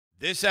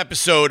This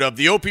episode of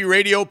the Opie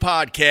Radio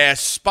Podcast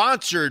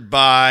sponsored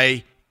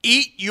by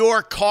Eat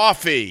Your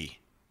Coffee.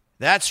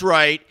 That's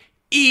right,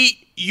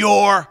 Eat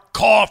Your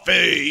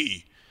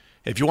Coffee.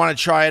 If you want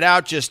to try it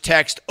out, just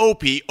text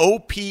Opie,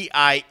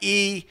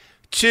 O-P-I-E,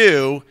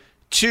 to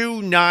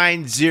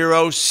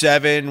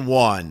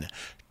 29071.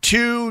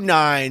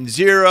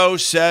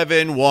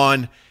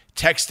 29071.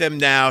 Text them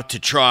now to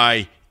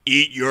try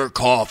Eat Your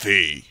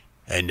Coffee.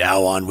 And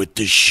now on with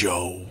the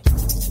show.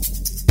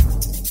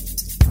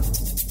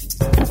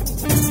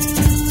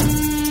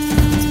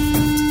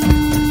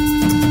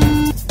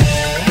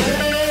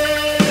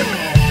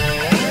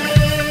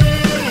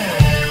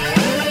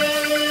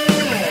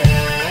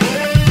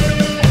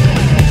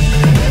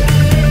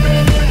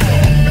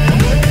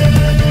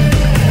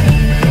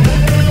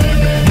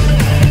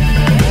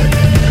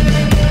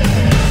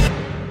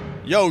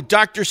 Yo,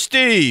 Dr.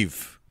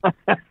 Steve.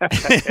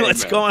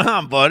 What's going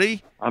on,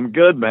 buddy? I'm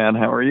good, man.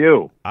 How are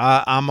you?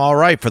 I'm all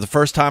right. For the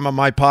first time on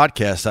my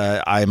podcast,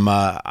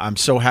 I'm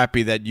so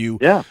happy that you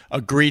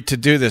agreed to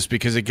do this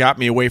because it got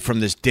me away from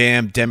this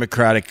damn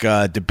Democratic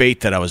debate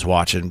that I was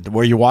watching.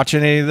 Were you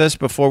watching any of this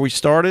before we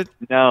started?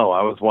 No,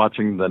 I was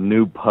watching The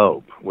New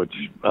Pope, which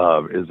is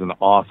an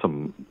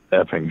awesome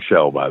effing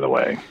show, by the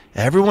way.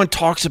 Everyone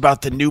talks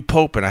about The New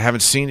Pope, and I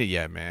haven't seen it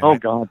yet, man. Oh,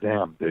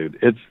 goddamn, dude.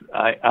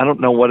 I don't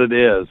know what it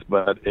is,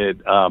 but it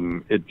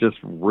just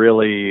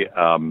really,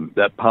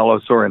 that Paolo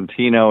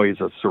Sorrentino,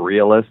 he's a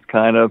surrealist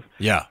kind of.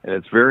 Yeah. And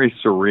it's very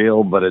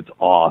surreal, but it's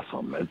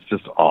awesome. It's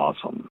just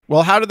awesome.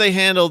 Well, how do they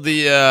handle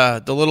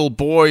the little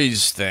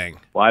boys thing?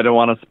 Well, I don't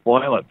want to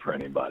spoil it for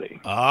anybody.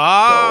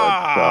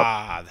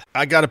 I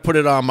got to put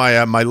it on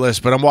my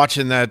list, but I'm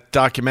watching that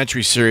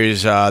documentary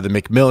series, The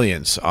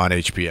McMillions, on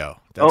HBO.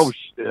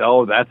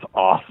 That's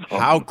awesome.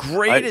 How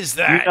great is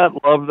that? Do you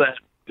not love that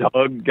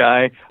Doug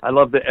guy? I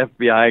love the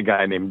FBI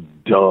guy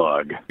named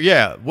Doug.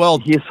 Yeah, well,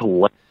 he's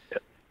hilarious.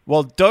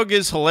 Well, Doug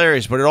is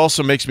hilarious, but it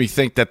also makes me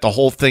think that the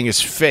whole thing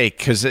is fake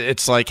because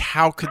it's like,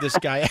 how could this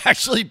guy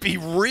actually be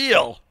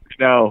real?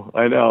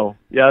 I know.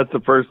 Yeah, that's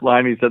the first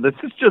line he said. This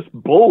is just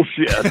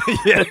bullshit.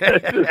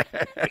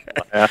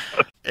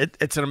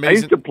 It's an amazing. I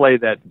used to play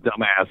that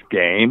dumbass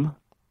game.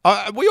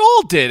 We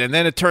all did, and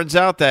then it turns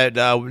out that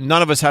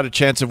none of us had a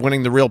chance of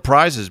winning the real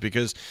prizes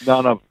because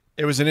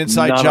it was an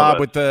inside job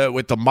with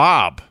the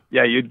mob.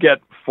 Yeah, you'd get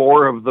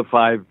 4 of the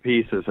 5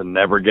 pieces and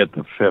never get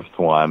the 5th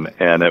one,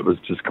 and it was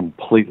just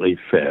completely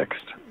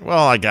fixed.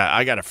 Well, I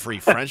got a free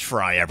French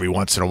fry every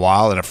once in a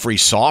while and a free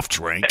soft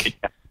drink.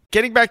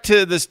 Getting back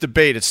to this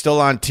debate, it's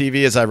still on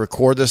TV as I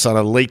record this on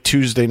a late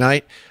Tuesday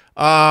night.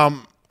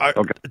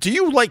 Do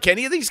you like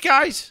any of these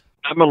guys?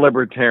 I'm a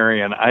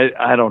libertarian.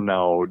 I don't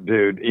know,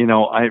 dude. You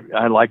know,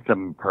 I like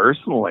them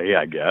personally,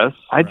 I guess.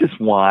 I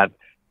just want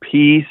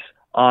peace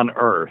on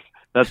earth.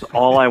 That's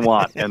all I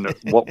want. And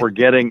what we're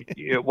getting,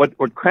 what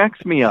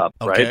cracks me up,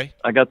 right?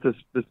 I got this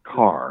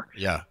car.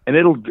 Yeah. And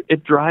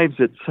it drives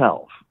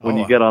itself when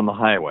you get on the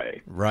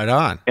highway. Right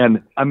on.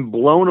 And I'm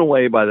blown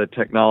away by the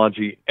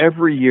technology.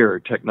 Every year,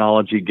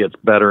 technology gets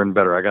better and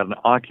better. I got an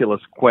Oculus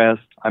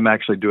Quest. I'm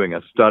actually doing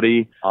a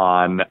study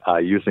on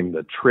using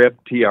the TRIP,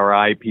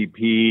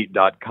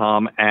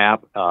 TRIPP.com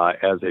app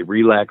as a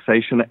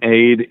relaxation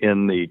aid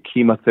in the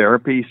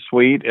chemotherapy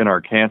suite in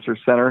our cancer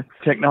center.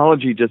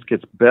 Technology just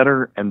gets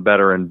better and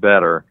better and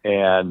better,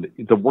 and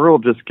the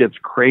world just gets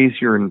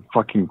crazier and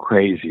fucking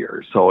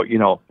crazier. So, you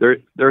know,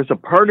 there's a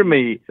part of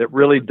me that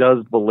really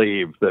does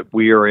believe that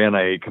we are in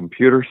a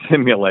computer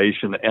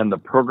simulation and the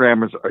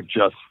programmers are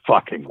just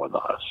fucking with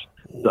us.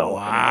 So,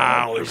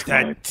 wow, is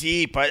that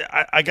deep?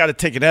 I got to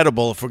take an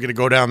edible if we're going to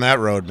go down that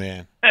road,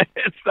 man.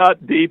 It's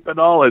not deep at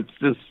all. It's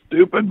just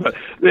stupid, but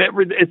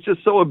it's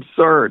just so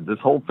absurd. This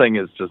whole thing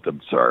is just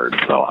absurd.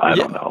 So I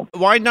don't know.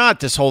 Why not?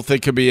 This whole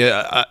thing could be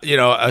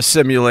a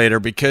simulator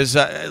because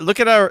look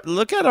at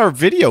our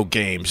video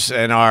games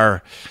and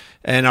our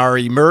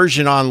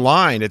immersion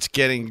online. It's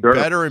getting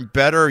better and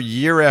better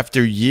year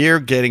after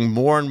year, getting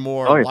more and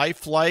more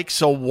lifelike.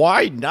 So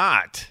why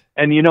not?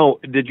 And, you know,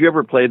 did you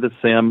ever play The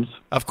Sims?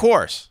 Of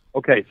course.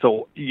 Okay,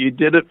 so you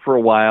did it for a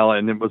while,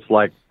 and it was,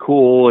 like,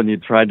 cool, and you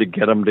tried to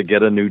get them to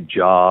get a new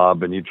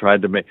job, and you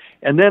tried to make...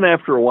 And then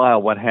after a while,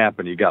 what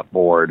happened? You got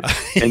bored,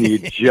 and you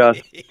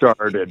just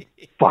started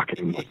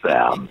fucking with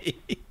them.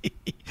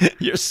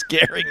 You're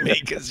scaring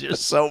me because you're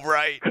so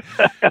right.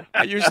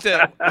 I used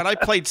to, when I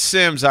played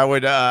Sims, I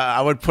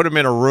would put them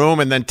in a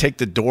room and then take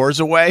the doors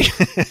away.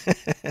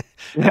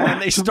 And then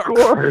they start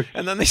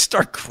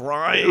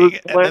crying,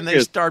 and then they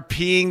start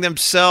peeing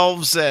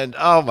themselves, and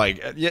oh my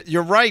God,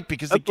 you're right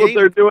because that's what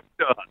they're doing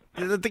to us.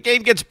 The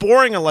game gets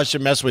boring unless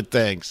you mess with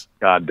things.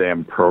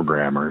 Goddamn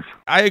programmers.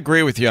 I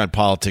agree with you on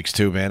politics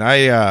too,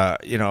 man.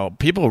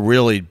 People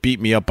really beat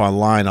me up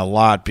online a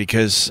lot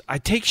because I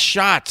take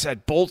shots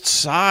at both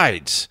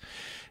sides.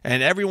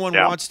 And everyone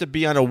wants to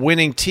be on a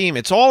winning team.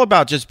 It's all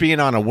about just being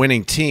on a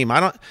winning team.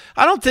 I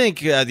don't think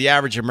the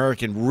average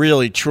American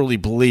really truly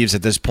believes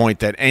at this point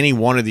that any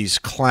one of these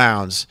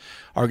clowns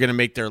are going to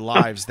make their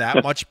lives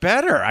that much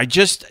better.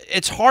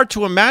 It's hard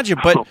to imagine,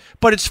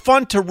 but it's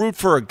fun to root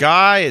for a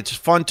guy. It's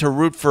fun to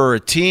root for a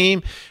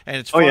team, and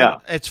it's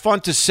fun. It's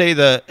fun to say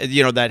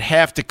that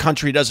half the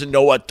country doesn't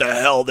know what the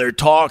hell they're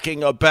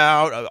talking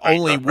about.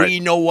 Only we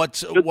know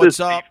what's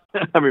up.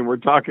 I mean, we're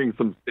talking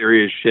some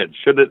serious shit.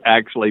 Should it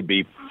actually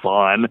be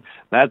fun?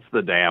 That's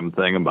the damn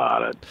thing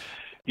about it.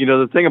 You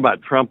know, the thing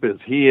about Trump is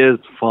he is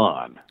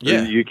fun.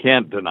 Yeah. You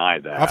can't deny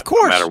that. Of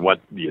course. No matter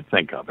what you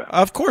think of him.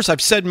 Of course.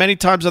 I've said many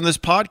times on this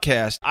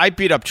podcast, I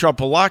beat up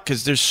Trump a lot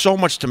because there's so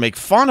much to make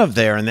fun of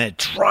there, and that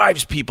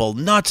drives people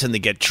nuts, and they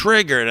get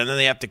triggered, and then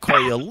they have to call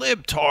you a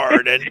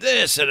libtard and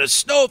this and a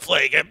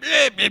snowflake and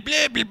blah, blah,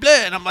 blah, blah, blah.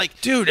 And I'm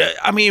like, dude,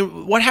 I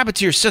mean, what happened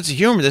to your sense of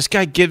humor? This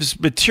guy gives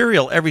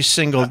material every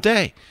single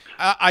day.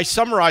 I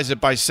summarize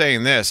it by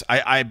saying this.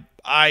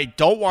 I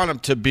don't want him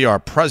to be our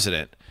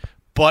president,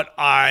 but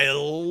I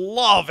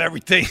love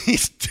everything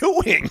he's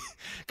doing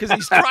because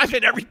he's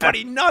driving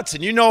everybody nuts.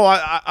 And,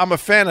 I'm a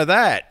fan of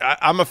that.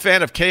 I'm a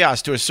fan of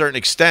chaos to a certain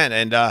extent.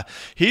 And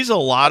he's a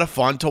lot of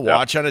fun to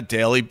watch on a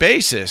daily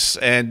basis.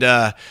 And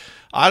I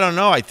don't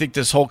know. I think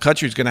this whole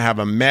country is going to have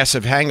a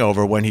massive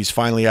hangover when he's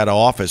finally out of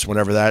office,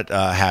 whenever that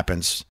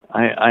happens.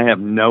 I have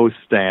no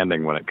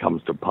standing when it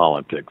comes to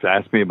politics.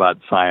 Ask me about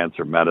science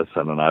or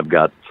medicine, and I've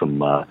got some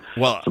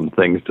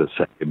things to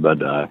say. But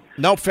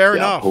no, fair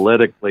enough.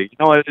 Politically,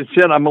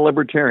 I'm a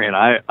libertarian.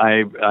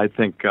 I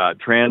think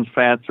trans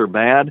fats are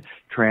bad.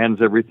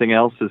 Everything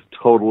else is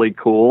totally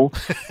cool,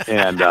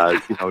 and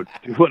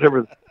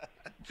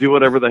do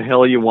whatever the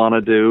hell you want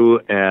to do,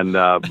 and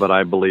but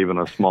I believe in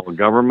a small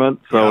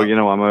government, so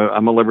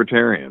I'm a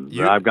libertarian.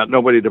 I've got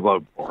nobody to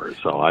vote for,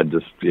 so I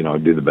just do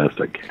the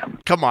best I can.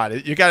 Come on,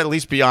 you got to at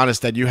least be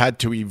honest that you had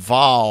to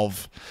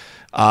evolve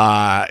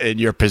in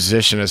your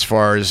position as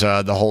far as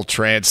the whole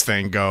trans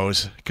thing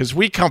goes, because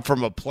we come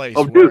from a place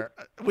where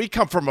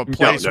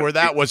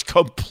that was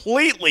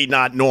completely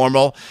not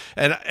normal,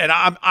 and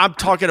I'm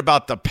talking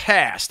about the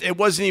past. It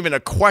wasn't even a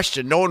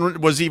question. No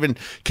one was even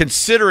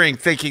considering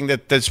thinking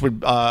that this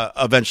would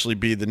eventually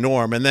be the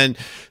norm. And then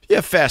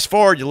fast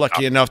forward, you're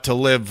lucky enough to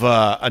live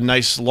a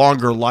nice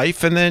longer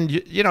life, and then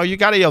you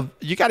got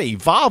to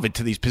evolve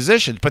into these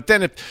positions. But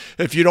then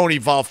if you don't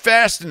evolve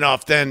fast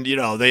enough, then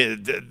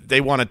they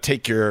want to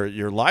take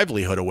your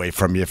livelihood away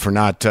from you for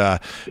not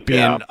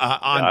being on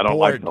I don't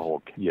board. like the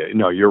whole.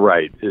 You're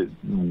right.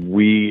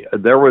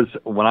 There was,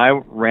 when I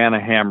ran a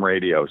ham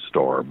radio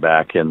store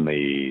back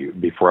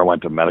before I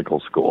went to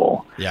medical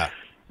school. Yeah.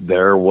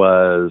 There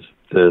was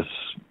this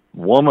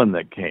woman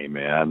that came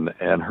in,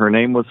 and her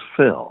name was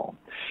Phil.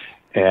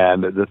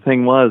 And the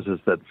thing is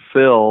that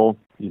Phil,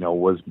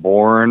 was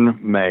born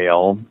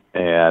male,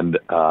 and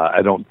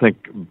I don't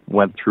think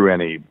went through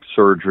any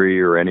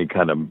surgery or any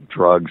kind of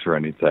drugs or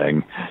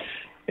anything.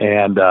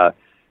 And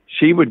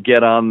she would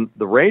get on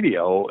the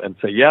radio and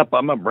say, "Yep,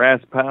 I'm a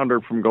brass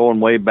pounder from going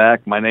way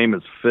back. My name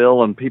is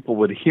Phil," and people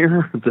would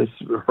hear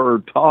her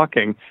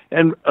talking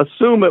and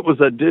assume it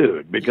was a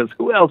dude, because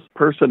who else,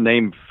 person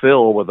named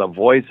Phil with a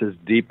voice as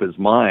deep as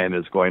mine,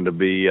 is going to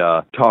be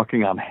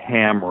talking on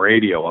ham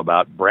radio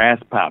about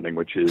brass pounding,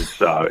 which is,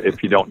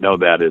 if you don't know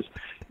that, is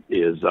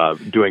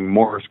doing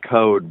Morse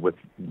code with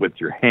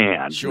your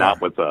hand, Sure. not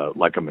with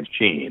a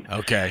machine.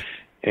 Okay.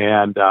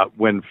 And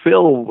when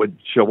Phil would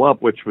show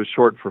up, which was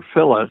short for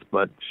Phyllis,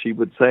 but she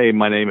would say,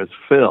 "My name is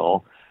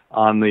Phil,"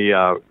 on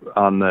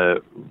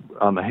the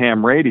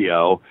ham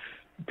radio,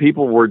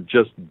 people were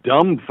just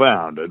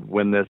dumbfounded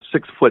when this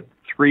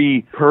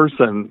 6'3"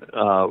 person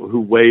who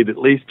weighed at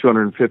least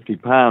 250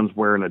 pounds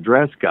wearing a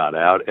dress got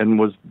out and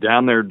was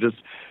down there just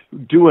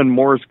doing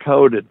Morse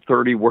code at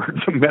 30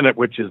 words a minute,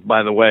 which is,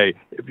 by the way,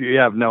 if you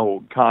have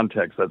no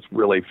context, that's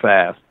really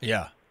fast.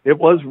 Yeah. It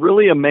was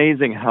really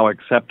amazing how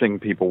accepting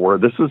people were.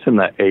 This was in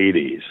the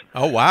 80s.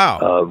 Oh,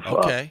 wow.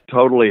 Okay.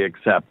 Totally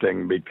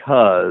accepting,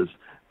 because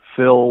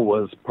Phil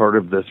was part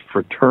of this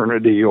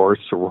fraternity or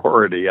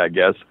sorority, I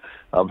guess,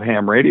 of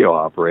ham radio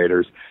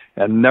operators,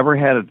 and never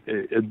had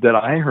that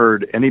I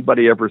heard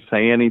anybody ever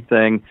say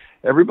anything.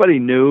 Everybody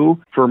knew.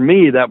 For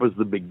me, that was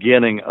the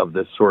beginning of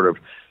this sort of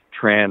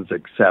trans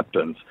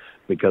acceptance,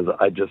 because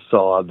I just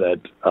saw that,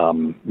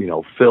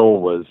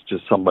 Phil was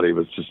just somebody who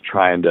was just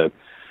trying to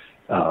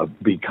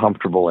be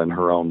comfortable in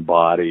her own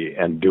body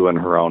and doing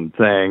her own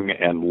thing,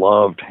 and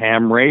loved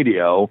ham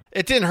radio.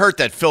 It didn't hurt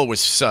that Phil was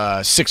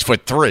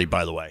 6'3",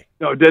 by the way.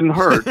 No, it didn't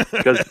hurt,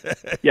 because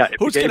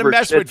who's going to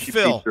mess with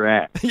Phil?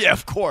 Yeah,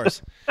 of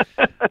course.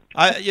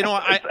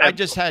 I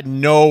just had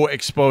no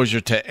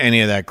exposure to any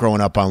of that growing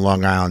up on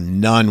Long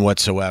Island, none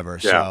whatsoever.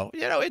 Yeah. So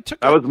it took.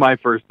 That was my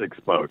first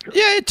exposure.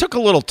 Yeah, it took a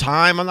little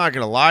time. I'm not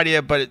going to lie to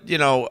you, but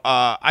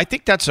I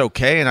think that's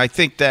okay, and I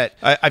think that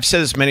I've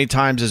said this many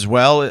times as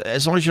well.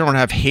 As long as you don't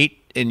have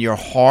hate in your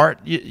heart,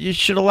 you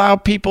should allow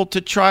people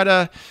to try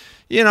to.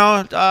 Come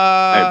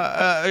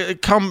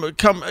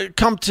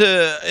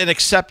to an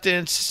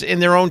acceptance in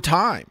their own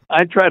time.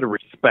 I try to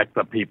respect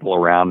the people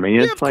around me.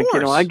 It's of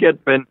course. I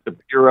get Ben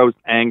Shapiro's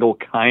angle,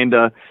 kind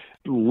of.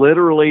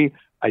 Literally,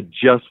 I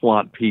just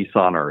want peace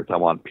on earth. I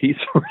want peace.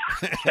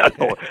 I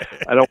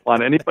don't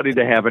want anybody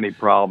to have any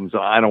problems.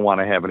 I don't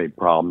want to have any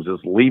problems.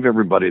 Just leave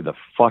everybody the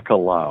fuck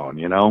alone,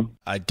 you know?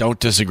 I don't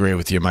disagree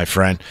with you, my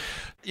friend.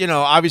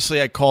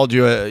 Obviously I called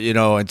you,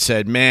 and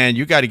said, man,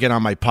 you got to get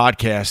on my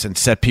podcast and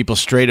set people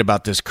straight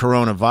about this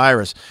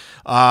coronavirus.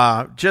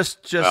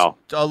 Just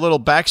a little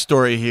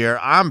backstory here.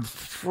 I'm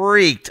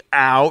freaked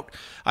out.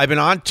 I've been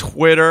on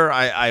Twitter.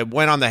 I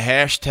went on the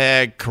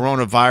hashtag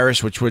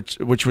coronavirus,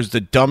 which was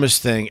the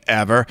dumbest thing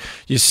ever.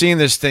 You've seen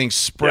this thing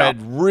spread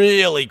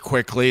really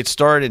quickly. It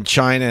started in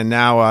China, and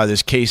now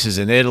there's cases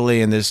in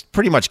Italy, and there's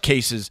pretty much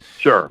cases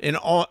in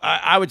all,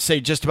 I would say,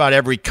 just about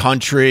every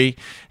country.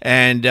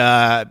 And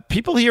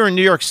people here in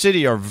New York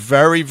City are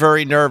very,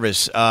 very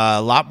nervous.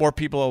 A lot more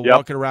people are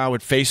walking around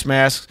with face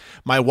masks.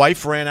 My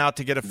wife ran out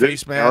to get a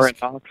face mask.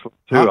 Too.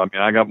 I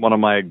mean, I got one of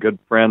my good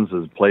friends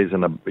who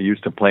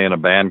used to play in a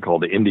band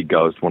called Indie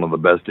Ghost, one of the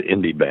best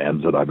indie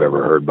bands that I've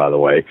ever heard, by the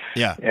way.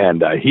 Yeah.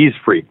 And he's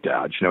freaked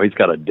out. He's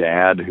got a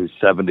dad who's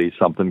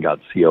 70-something, got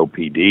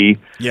COPD.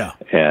 Yeah.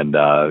 And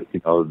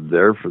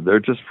they're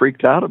just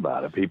freaked out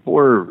about it. People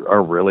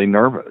are really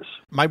nervous.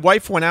 My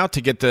wife went out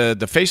to get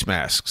the face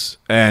masks,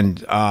 and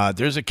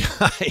there's a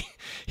guy.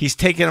 He's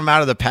taking them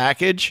out of the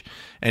package,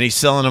 and he's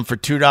selling them for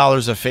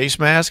 $2 a face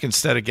mask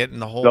instead of getting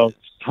the whole. Those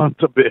sons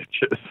of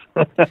bitches.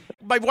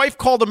 My wife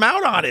called him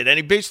out on it, and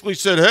he basically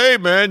said, hey,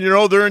 man,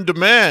 they're in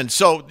demand.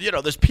 So,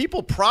 there's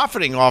people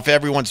profiting off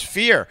everyone's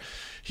fear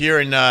here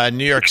in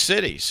New York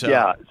City. So.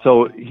 Yeah,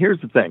 so here's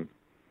the thing.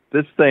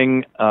 This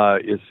thing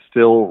is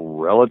still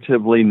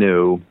relatively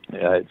new.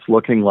 It's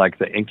looking like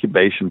the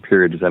incubation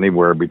period is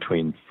anywhere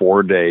between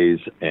 4 days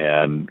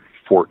and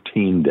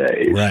 14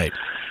 days. Right.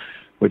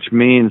 Which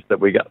means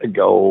that we got to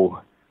go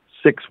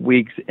 6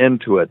 weeks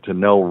into it to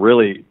know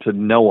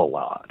a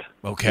lot.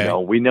 Okay.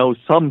 We know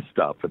some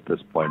stuff at this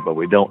point, but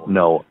we don't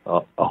know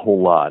a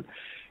whole lot.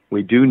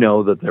 We do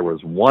know that there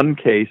was one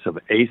case of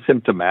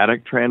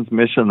asymptomatic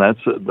transmission. That's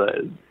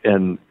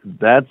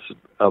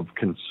of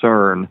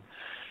concern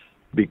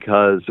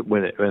because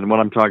and what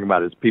I'm talking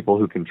about is people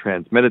who can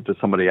transmit it to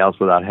somebody else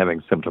without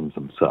having symptoms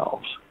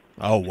themselves.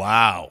 Oh,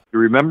 wow. You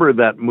remember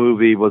that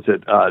movie, was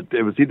it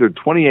was either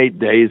 28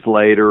 days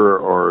later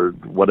or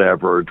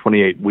whatever,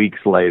 28 weeks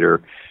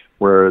later,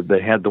 where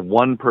they had the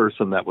one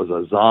person that was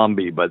a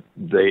zombie, but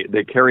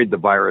they carried the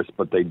virus,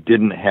 but they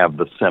didn't have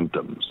the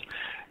symptoms.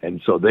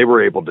 And so they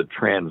were able to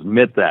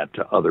transmit that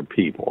to other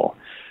people,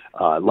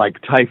 like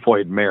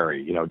Typhoid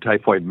Mary.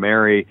 Typhoid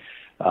Mary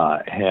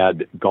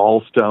had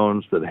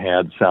gallstones that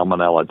had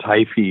Salmonella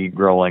typhi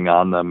growing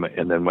on them,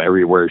 and then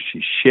everywhere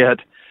she shit,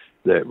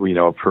 that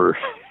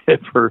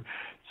if her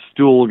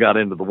stool got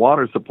into the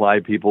water supply,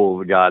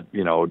 people got,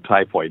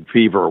 typhoid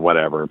fever or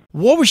whatever.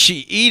 What was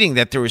she eating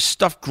that there was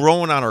stuff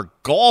growing on her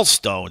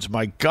gallstones?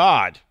 My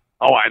God.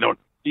 Oh, I don't.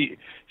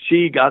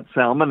 She got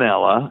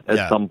salmonella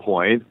at some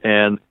point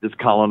and just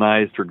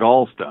colonized her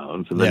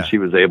gallstones, and then she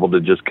was able to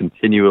just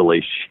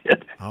continually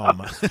shit bile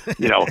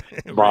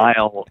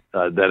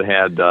that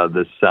had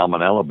this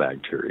salmonella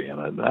bacteria in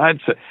it. I'd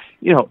say,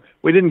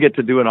 we didn't get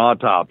to do an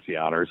autopsy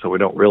on her, so we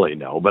don't really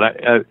know. But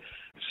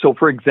so,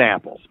 for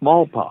example,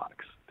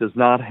 smallpox does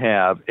not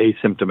have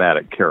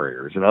asymptomatic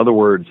carriers. In other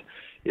words,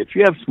 if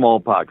you have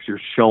smallpox,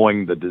 you're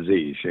showing the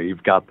disease.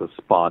 You've got the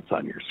spots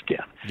on your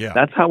skin. Yeah.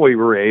 That's how we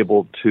were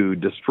able to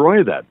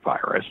destroy that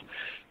virus,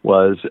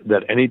 was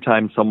that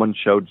anytime someone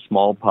showed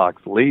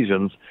smallpox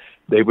lesions,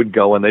 they would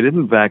go, and they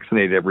didn't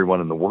vaccinate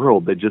everyone in the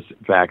world. They just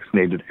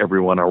vaccinated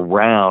everyone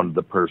around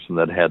the person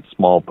that had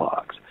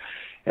smallpox.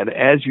 And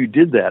as you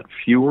did that,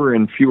 fewer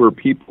and fewer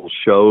people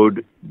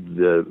showed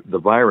the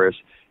virus.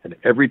 And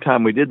every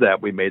time we did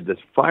that, we made this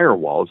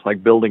firewall. It's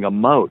like building a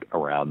moat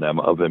around them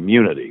of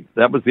immunity.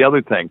 That was the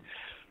other thing.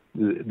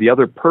 The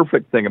other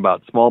perfect thing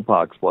about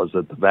smallpox was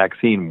that the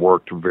vaccine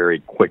worked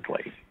very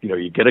quickly.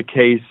 You get a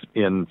case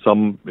in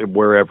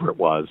wherever it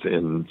was,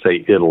 in,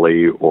 say,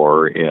 Italy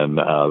or in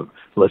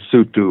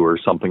Lesotho or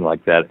something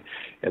like that,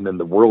 and then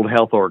the World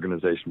Health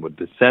Organization would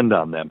descend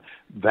on them,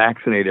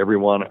 vaccinate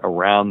everyone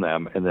around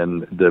them, and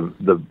then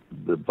the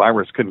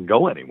virus couldn't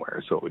go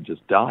anywhere, so it would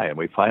just die, and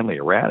we finally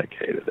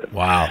eradicated it.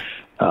 Wow.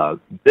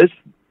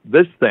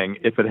 This thing,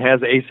 if it has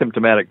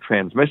asymptomatic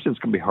transmission, it's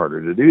going to be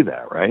harder to do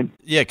that, right?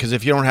 Yeah, because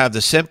if you don't have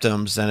the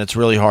symptoms, then it's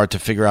really hard to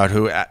figure out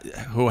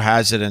who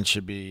has it and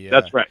should be.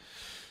 That's right.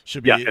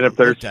 Should be and if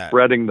they're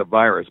spreading the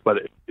virus.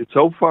 But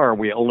so far,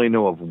 we only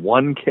know of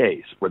one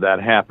case where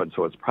that happened,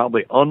 so it's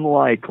probably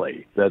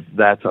unlikely that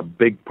that's a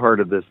big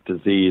part of this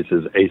disease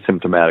is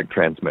asymptomatic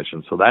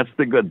transmission. So that's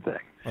the good thing.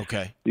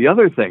 Okay. The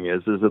other thing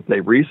is that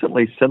they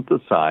recently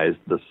synthesized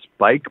the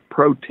spike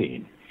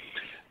protein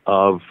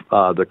of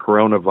the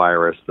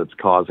coronavirus that's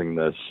causing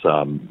this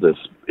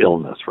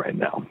illness right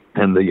now.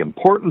 And the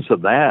importance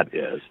of that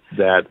is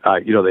that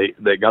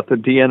they got the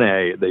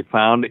DNA. They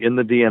found in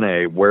the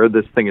DNA where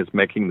this thing is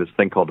making this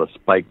thing called a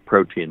spike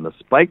protein. The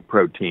spike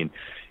protein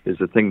is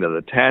the thing that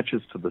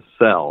attaches to the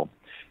cell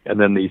and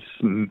then these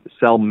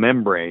cell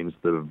membranes,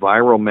 the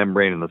viral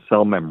membrane and the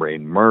cell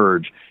membrane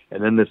merge,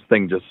 and then this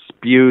thing just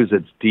spews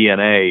its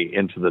DNA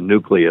into the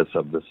nucleus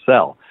of the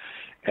cell.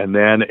 And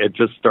then it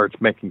just starts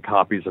making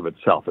copies of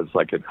itself. It's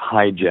like it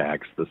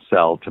hijacks the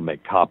cell to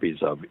make copies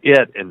of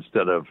it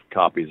instead of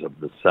copies of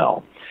the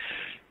cell.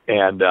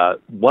 And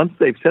once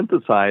they've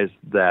synthesized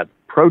that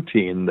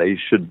protein, they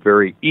should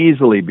very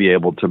easily be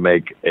able to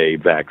make a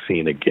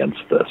vaccine against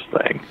this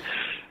thing.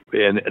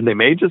 And they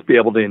may just be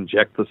able to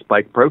inject the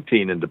spike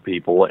protein into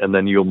people, and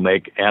then you'll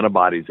make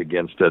antibodies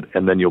against it,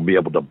 and then you'll be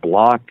able to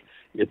block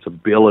its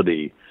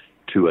ability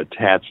to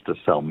attach to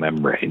cell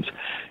membranes.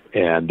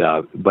 And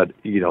but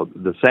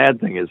the sad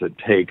thing is it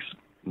takes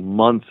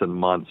months and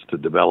months to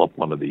develop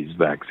one of these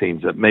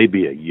vaccines. It may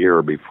be a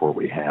year before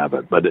we have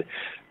it, but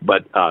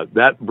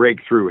that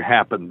breakthrough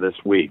happened this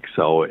week.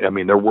 So I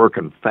mean, they're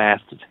working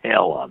fast as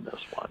hell on this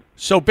one.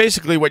 So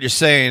basically, what you're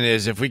saying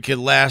is, if we could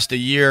last a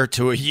year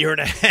to a year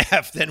and a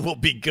half, then we'll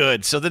be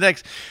good. So the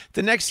next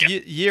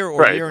year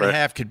or year and a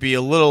half could be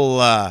a little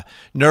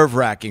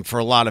nerve-wracking for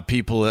a lot of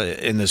people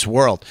in this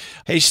world.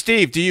 Hey,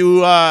 Steve, do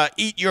you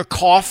eat your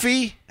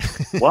coffee?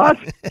 What?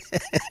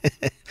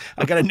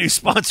 I got a new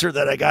sponsor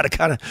that I got to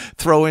kind of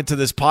throw into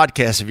this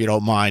podcast, if you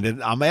don't mind.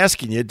 And I'm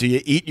asking you, do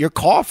you eat your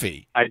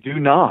coffee? I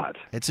do not.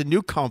 It's a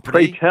new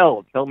company. Pray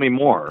tell me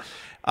more.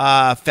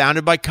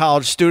 Founded by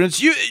college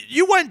students.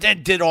 You went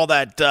and did all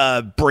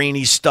that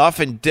brainy stuff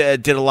and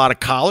did a lot of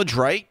college,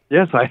 right?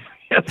 Yes, I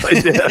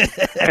did. I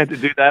had to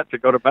do that to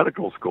go to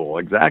medical school.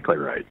 Exactly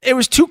right. It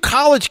was two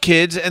college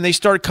kids, and they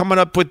started coming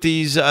up with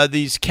these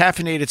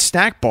caffeinated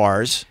snack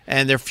bars,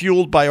 and they're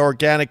fueled by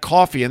organic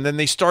coffee. And then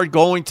they started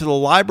going to the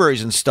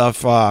libraries and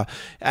stuff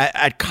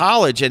at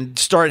college and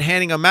started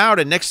handing them out.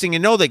 And next thing you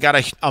know, they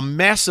got a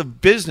massive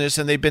business,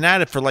 and they've been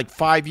at it for like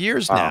 5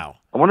 years now.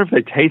 I wonder if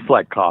they taste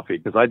like coffee,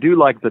 because I do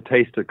like the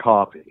taste of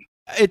coffee.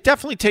 It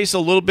definitely tastes a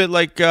little bit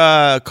like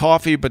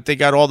coffee, but they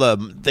got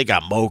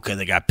mocha,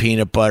 they got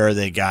peanut butter,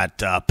 they got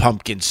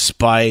pumpkin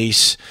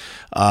spice,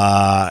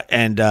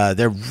 and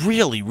they're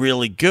really,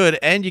 really good.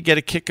 And you get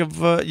a kick of,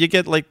 you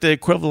get like the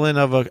equivalent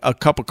of a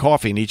cup of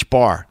coffee in each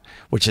bar,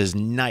 which is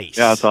nice.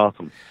 Yeah, that's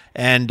awesome.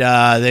 And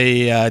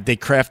they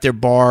craft their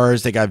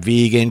bars. They got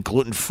vegan,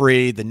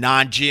 gluten-free, the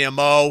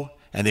non-GMO,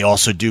 and they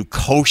also do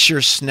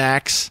kosher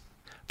snacks.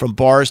 From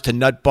bars to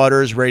nut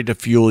butters, ready to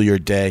fuel your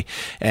day.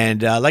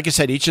 And like I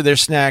said, each of their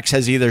snacks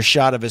has either a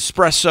shot of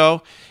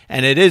espresso,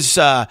 and it is,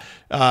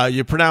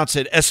 you pronounce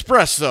it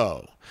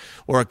espresso,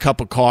 or a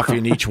cup of coffee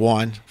in each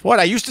one. What,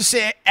 I used to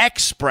say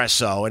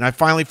espresso, and I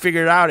finally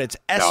figured out it's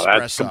espresso. No,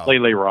 that's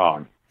completely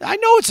wrong. I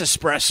know it's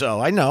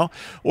espresso, I know.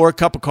 Or a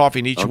cup of coffee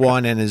in each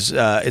one, and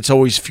it's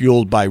always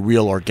fueled by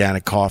real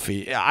organic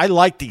coffee. I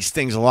like these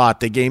things a lot.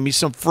 They gave me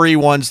some free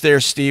ones there,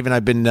 Steve, and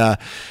I've been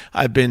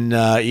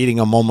eating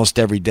them almost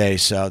every day.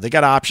 So they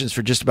got options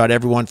for just about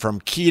everyone,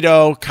 from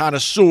keto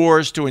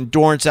connoisseurs to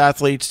endurance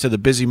athletes to the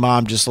busy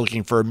mom just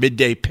looking for a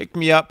midday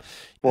pick-me-up.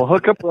 Well,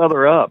 hook a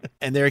brother up.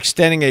 And they're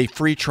extending a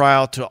free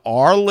trial to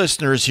our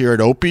listeners here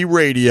at Opie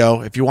Radio.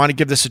 If you want to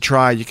give this a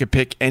try, you can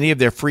pick any of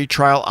their free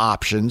trial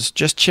options.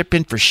 Just chip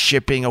in for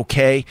shipping,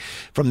 okay?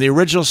 From the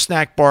original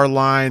snack bar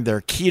line,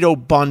 their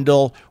keto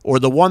bundle, or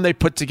the one they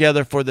put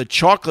together for the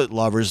chocolate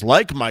lovers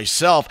like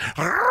myself.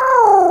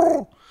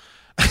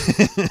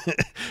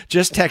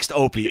 Just text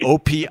Opie,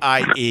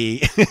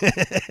 O-P-I-E,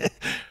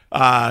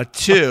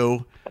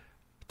 to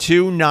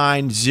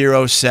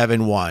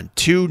 29071.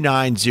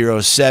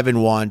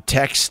 29071.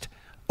 Text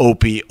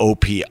Opie,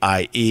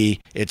 O-P-I-E.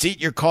 It's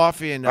Eat Your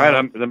Coffee. And all right,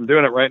 I'm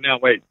doing it right now.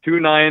 Wait,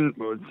 29.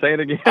 Say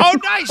it again. Oh,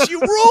 nice. You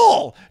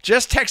rule.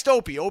 Just text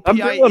Opie,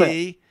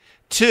 O-P-I-E,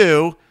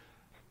 to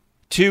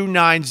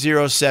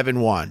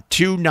 29071.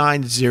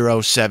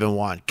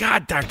 29071.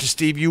 God, Dr.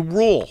 Steve, you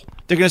rule.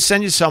 They're going to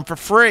send you some for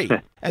free.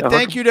 And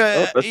thank you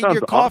to Eat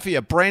Your Coffee,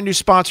 a brand new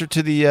sponsor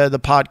to the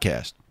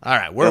podcast. All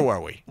right, where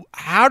were we?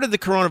 How did the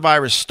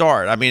coronavirus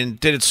start? I mean,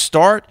 did it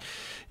start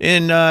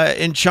in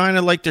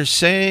China like they're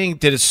saying?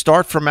 Did it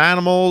start from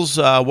animals?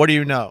 What do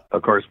you know?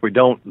 Of course, we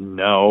don't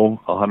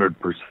know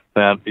 100%.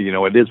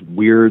 It is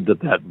weird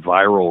that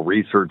viral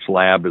research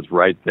lab is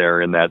right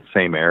there in that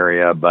same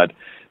area, but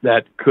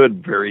that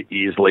could very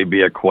easily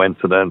be a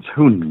coincidence.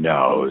 Who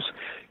knows?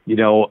 These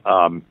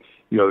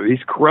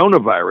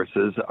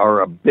coronaviruses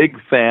are a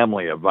big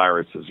family of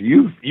viruses.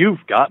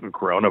 You've gotten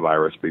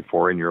coronavirus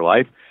before in your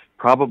life,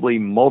 probably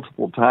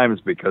multiple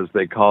times, because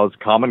they cause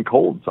common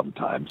cold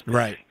sometimes.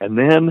 Right. And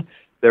then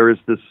there is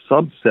this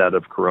subset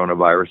of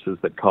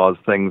coronaviruses that cause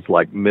things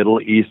like Middle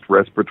East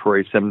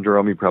respiratory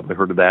syndrome. You probably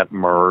heard of that,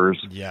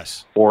 MERS.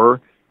 Yes. Or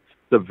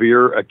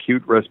severe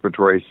acute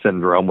respiratory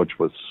syndrome, which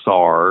was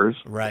SARS.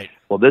 Right.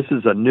 Well, this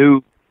is a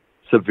new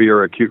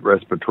severe acute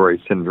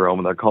respiratory syndrome,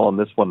 and they're calling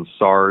this one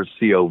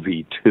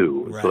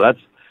SARS-CoV-2. Right. So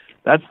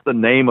that's the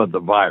name of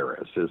the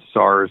virus, is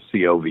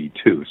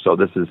SARS-CoV-2. So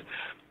this is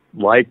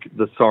like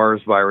the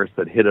SARS virus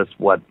that hit us,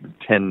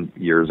 10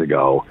 years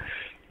ago,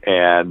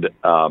 and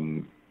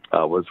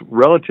was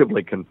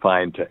relatively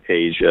confined to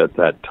Asia at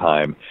that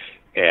time.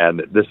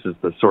 And this is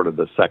the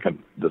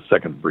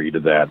second breed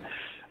of that.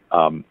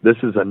 This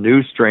is a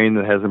new strain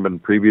that hasn't been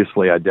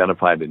previously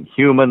identified in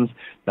humans.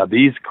 Now,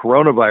 these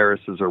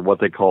coronaviruses are what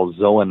they call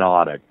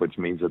zoonotic, which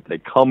means that they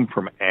come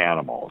from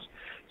animals.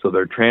 So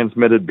they're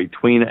transmitted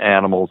between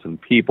animals and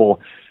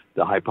people.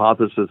 The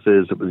hypothesis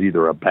is it was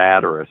either a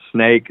bat or a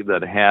snake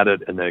that had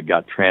it, and then it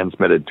got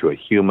transmitted to a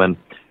human.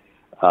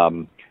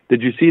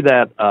 Did you see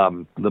that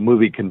the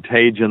movie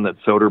Contagion that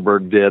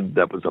Soderbergh did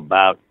that was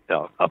about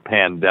a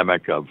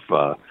pandemic of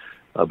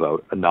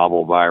a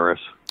novel virus?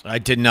 I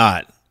did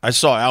not. I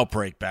saw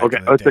Outbreak back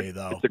in the day,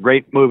 though. It's a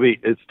great movie.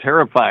 It's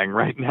terrifying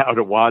right now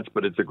to watch,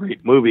 but it's a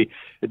great movie.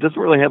 It doesn't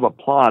really have a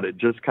plot. It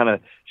just kind of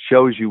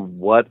shows you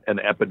what an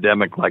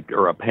epidemic like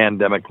or a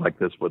pandemic like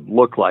this would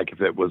look like if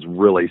it was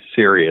really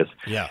serious.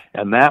 Yeah.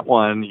 And that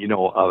one,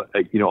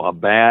 a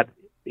bat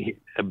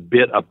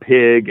bit a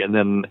pig, and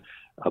then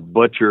a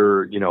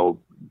butcher,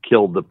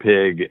 killed the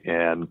pig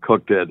and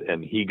cooked it,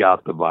 and he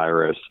got the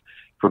virus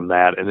from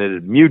that, and it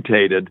had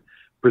mutated,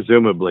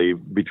 presumably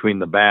between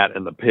the bat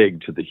and the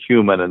pig to the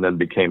human, and then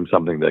became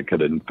something that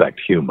could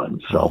infect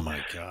humans. So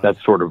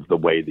that's sort of the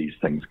way these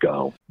things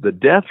go. The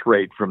death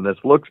rate from this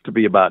looks to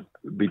be about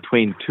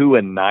between 2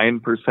 and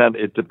 9%.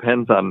 It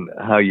depends on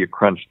how you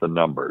crunch the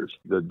numbers.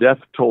 The death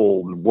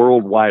toll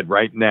worldwide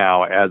right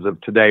now, as of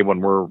today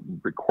when we're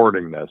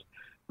recording this,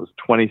 was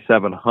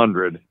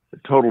 2,700. The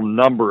total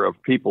number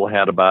of people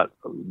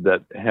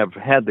that have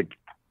had the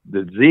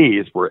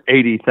disease were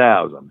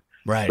 80,000.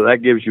 Right. So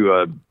that gives you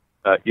a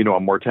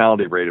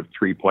mortality rate of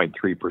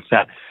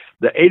 3.3%.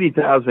 The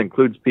 80,000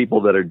 includes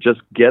people that are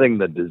just getting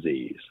the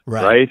disease,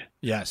 right?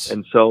 Yes.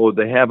 And so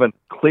they haven't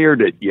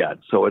cleared it yet.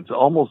 So it's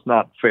almost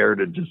not fair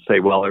to just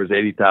say, well, there's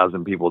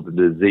 80,000 people with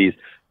the disease,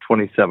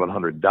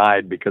 2,700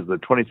 died, because the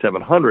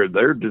 2,700,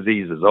 their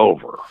disease is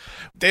over.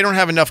 They don't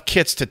have enough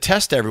kits to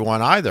test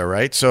everyone either,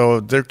 right? So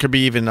there could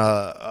be even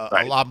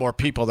a lot more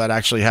people that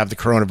actually have the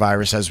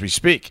coronavirus as we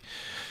speak.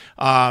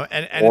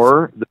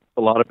 Or there's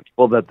a lot of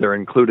people that they're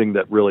including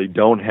that really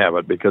don't have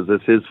it, because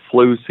this is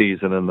flu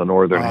season in the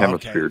Northern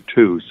Hemisphere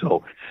too.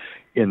 So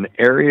in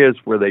areas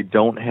where they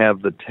don't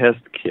have the test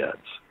kits,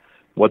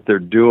 what they're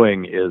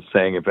doing is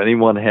saying if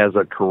anyone has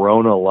a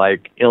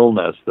corona-like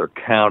illness, they're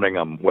counting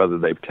them whether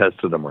they've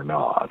tested them or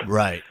not.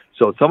 Right.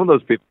 So some of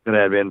those people can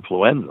have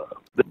influenza.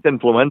 This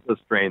influenza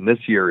strain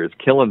this year is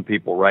killing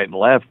people right and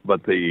left,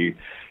 but the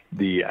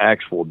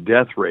actual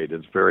death rate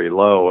is very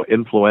low.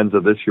 Influenza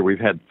this year, we've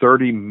had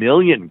 30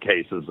 million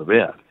cases of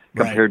it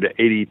compared to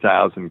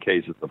 80,000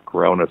 cases of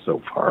corona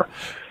so far.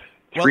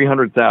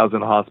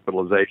 300,000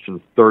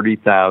 hospitalizations,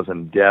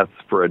 30,000 deaths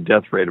for a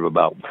death rate of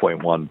about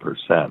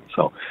 0.1%.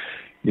 So,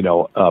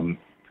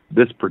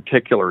 this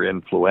particular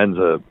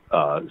influenza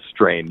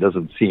strain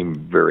doesn't seem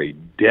very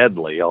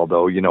deadly,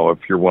 although, if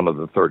you're one of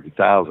the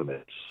 30,000,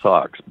 it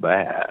sucks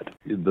bad.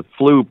 The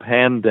flu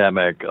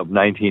pandemic of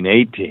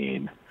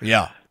 1918,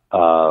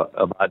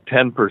 about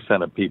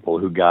 10% of people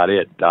who got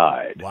it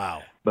died.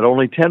 Wow. But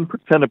only 10%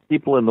 of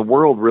people in the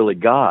world really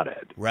got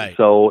it. Right.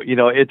 So,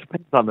 it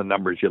depends on the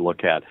numbers you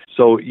look at.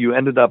 So you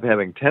ended up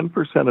having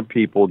 10% of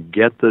people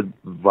get the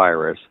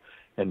virus,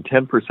 and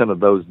 10% of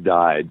those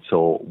died.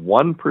 So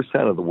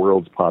 1% of the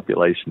world's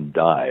population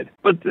died.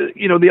 But,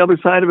 the other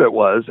side of it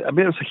was, it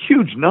was a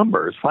huge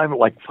number. It's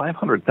like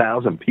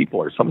 500,000 people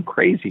or some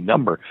crazy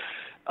number.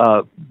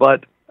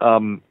 But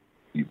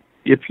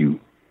if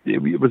you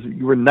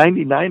were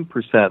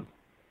 99%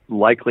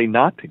 likely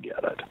not to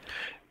get it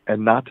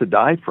and not to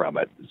die from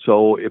it.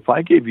 So if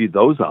I gave you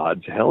those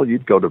odds, hell,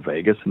 you'd go to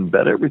Vegas and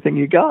bet everything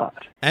you got.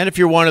 And if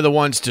you're one of the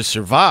ones to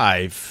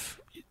survive,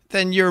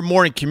 then your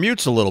morning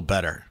commute's a little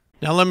better.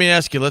 Now, let me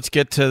ask you, let's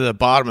get to the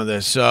bottom of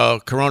this. So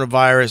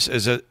coronavirus,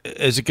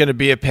 is it going to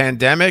be a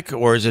pandemic,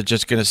 or is it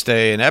just going to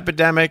stay an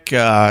epidemic?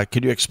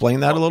 Could you explain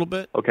that a little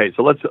bit? Okay,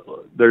 so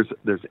there's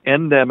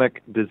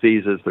endemic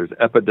diseases, there's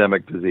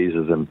epidemic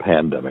diseases, and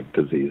pandemic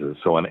diseases.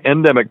 So an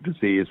endemic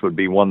disease would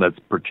be one that's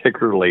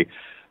particularly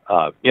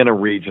in a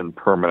region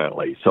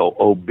permanently. So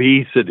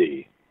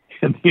obesity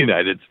in the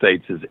United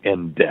States is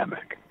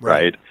endemic,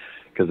 right?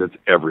 Because it's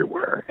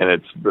everywhere, and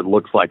it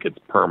looks like it's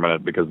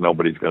permanent because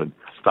nobody's going to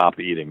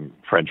stop eating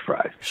French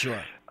fries.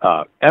 Sure.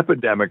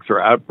 Epidemics are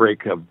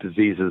outbreak of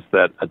diseases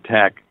that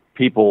attack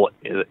people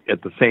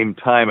at the same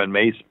time and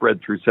may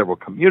spread through several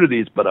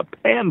communities, but a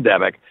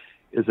pandemic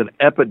is an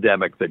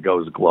epidemic that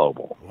goes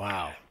global.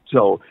 Wow.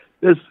 So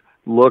this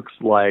looks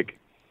like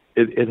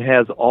it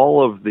has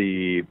all of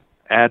the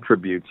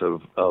attributes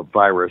of a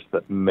virus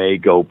that may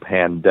go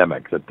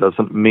pandemic. That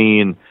doesn't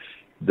mean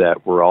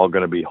that we're all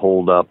going to be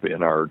holed up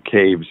in our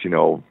caves,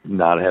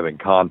 not having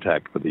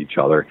contact with each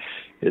other.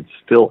 It's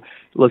still,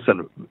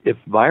 listen, if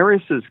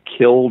viruses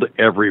killed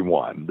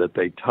everyone that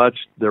they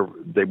touched,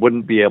 they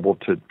wouldn't be able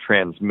to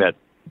transmit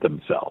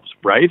themselves,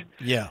 right?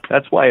 Yeah.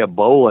 That's why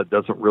Ebola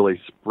doesn't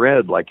really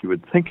spread like you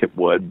would think it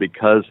would,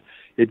 because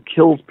it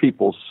kills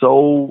people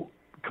so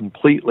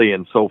completely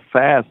and so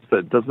fast that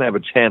it doesn't have a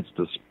chance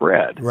to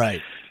spread.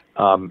 Right.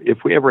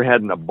 If we ever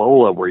had an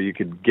Ebola where you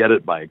could get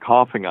it by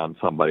coughing on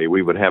somebody,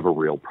 we would have a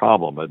real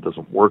problem. It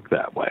doesn't work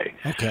that way.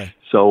 Okay.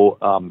 So,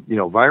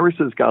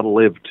 viruses got to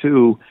live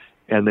too,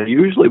 and they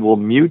usually will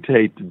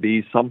mutate to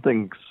be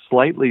something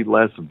slightly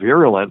less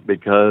virulent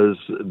because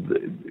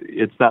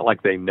it's not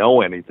like they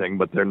know anything,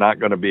 but they're not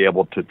going to be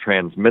able to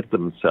transmit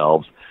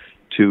themselves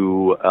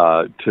to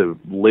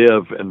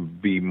live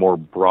and be more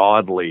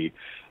broadly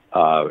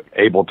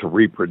able to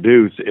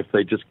reproduce if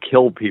they just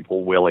kill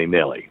people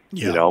willy-nilly,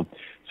 you know?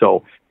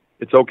 So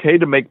it's okay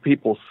to make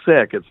people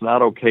sick. It's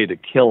not okay to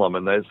kill them.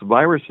 And these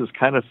viruses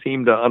kind of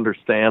seem to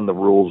understand the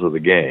rules of the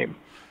game.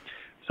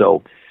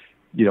 So,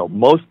 you know,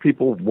 most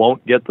people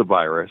won't get the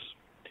virus,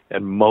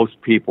 and most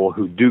people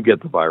who do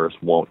get the virus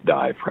won't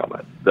die from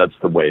it. That's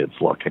the way it's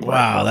looking.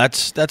 Wow,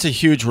 right that's a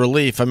huge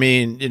relief. I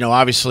mean, you know,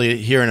 obviously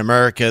here in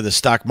America, the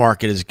stock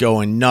market is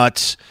going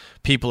nuts.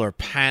 People are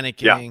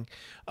panicking.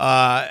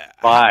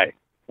 Buy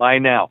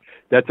now.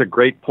 That's a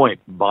great point.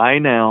 Buy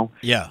now.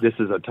 Yeah. This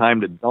is a time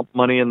to dump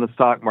money in the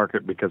stock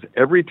market, because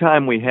every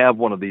time we have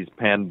one of these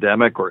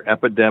pandemic or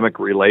epidemic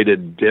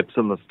related dips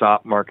in the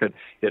stock market,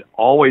 it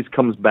always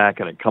comes back,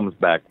 and it comes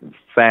back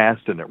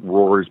fast, and it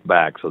roars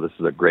back. So this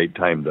is a great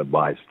time to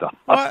buy stock.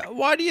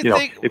 Why do you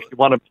think? If you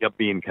want to be a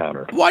bean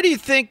counter. Why do you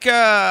think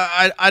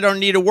I don't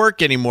need to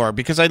work anymore?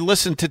 Because I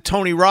listened to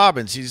Tony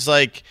Robbins. He's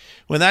like,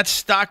 when that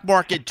stock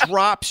market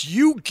drops,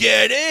 you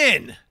get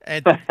in.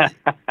 And That's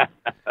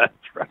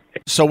right.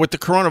 so with the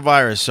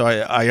coronavirus, so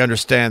I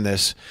understand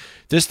this.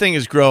 This thing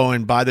is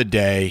growing by the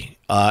day.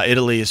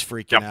 Italy is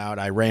freaking out.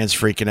 Iran's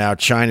freaking out.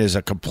 China is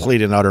a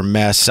complete and utter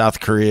mess. South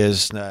Korea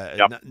is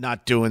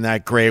not doing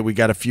that great. We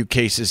got a few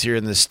cases here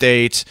in the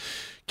States.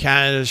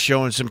 Canada's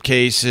showing some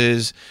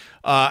cases.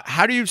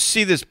 How do you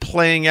see this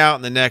playing out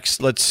in the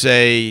next, let's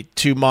say,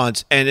 2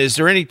 months? And is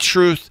there any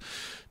truth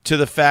to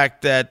the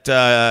fact that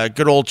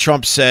good old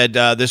Trump said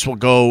this will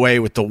go away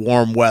with the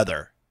warm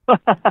weather?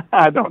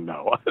 I don't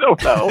know.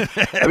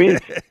 I mean,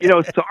 you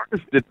know,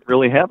 SARS didn't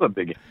really have a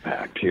big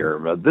impact here.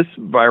 This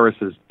virus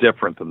is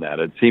different than that.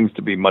 It seems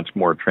to be much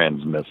more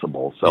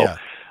transmissible. So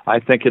I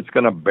think it's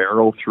going to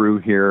barrel through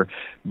here.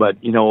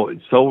 But, you know,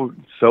 so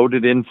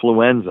did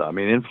influenza. I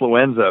mean,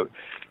 influenza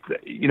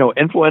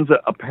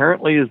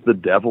apparently is the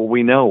devil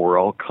we know. We're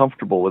all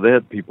comfortable with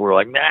it. People are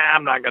like, nah,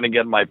 I'm not going to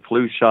get my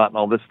flu shot and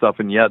all this stuff.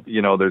 And yet,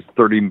 you know, there's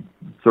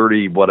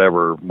 30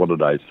 whatever, what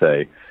did I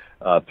say?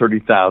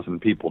 30,000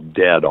 people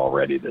dead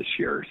already this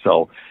year.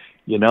 So,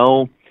 you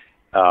know,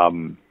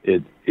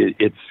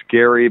 it's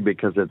scary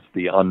because it's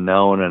the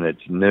unknown and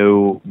it's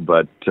new.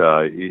 But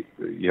you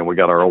know, we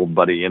got our old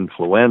buddy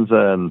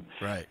influenza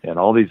and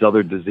all these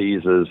other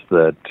diseases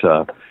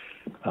that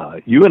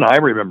you and I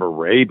remember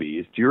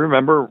rabies. Do you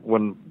remember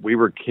when we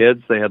were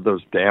kids? They had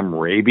those damn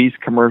rabies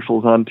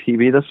commercials on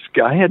TV.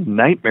 I had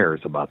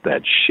nightmares about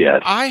that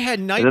shit.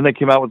 And then they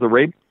came out with the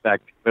rabies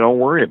vaccine. We don't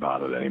worry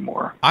about it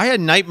anymore. I had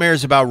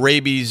nightmares about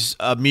rabies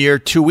a mere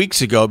 2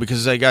 weeks ago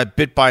because I got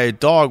bit by a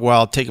dog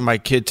while taking my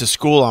kid to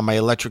school on my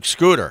electric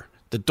scooter.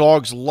 The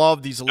dogs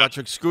love these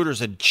electric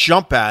scooters and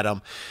jump at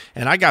them.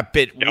 And I got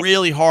bit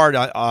really hard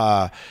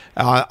on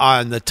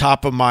the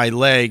top of my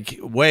leg,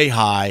 way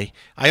high.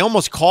 I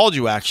almost called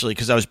you, actually,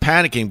 because I was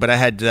panicking, but I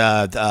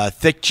had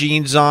thick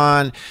jeans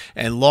on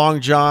and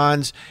long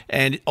johns.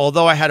 And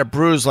although I had a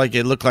bruise, like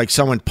it looked like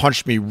someone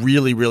punched me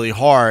really, really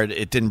hard,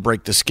 it didn't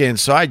break the skin.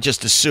 So I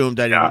just assumed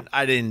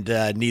I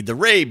didn't need the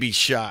rabies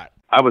shot.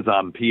 I was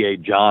on P.A.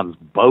 John's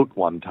boat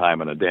one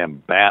time and a damn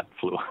bat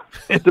flew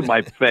into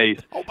my face.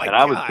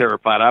 I was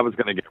terrified I was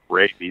going to get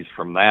rabies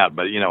from that.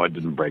 But, you know, it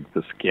didn't break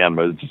the skin,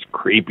 but it was just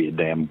creepy, a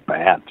damn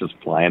bat just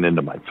flying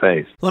into my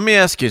face. Let me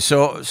ask you,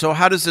 so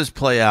how does this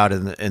play out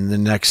in the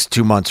next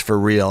 2 months for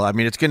real? I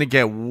mean, it's going to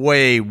get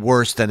way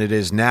worse than it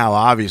is now,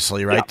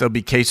 obviously, right? Yeah. There'll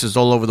be cases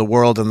all over the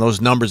world, and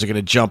those numbers are going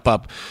to jump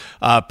up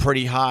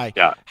pretty high.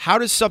 Yeah. How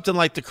does something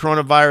like the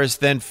coronavirus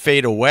then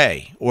fade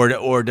away?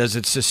 Or does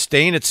it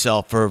sustain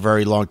itself for a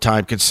very long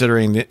time,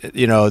 considering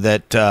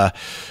that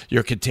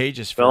you're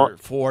contagious for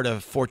 4 to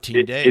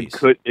 14 days?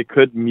 It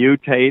could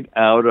mutate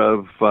out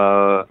of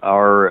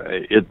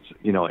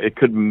it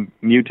could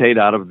mutate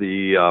out of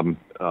the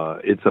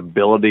its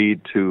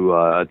ability to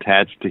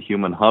attach to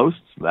human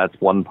hosts. That's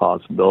one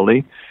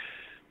possibility.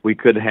 We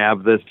could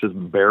have this just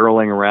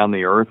barreling around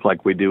the earth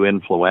like we do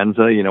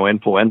influenza. You know,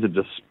 influenza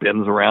just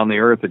spins around the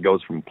earth. It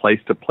goes from place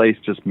to place,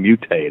 just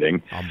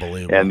mutating.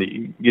 Unbelievable.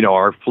 And, you know,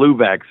 our flu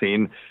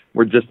vaccine,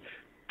 we're just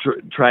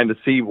trying to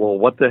see, well,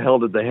 what the hell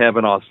did they have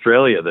in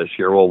Australia this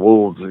year?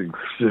 Well,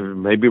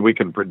 maybe we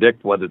can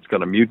predict what it's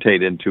going to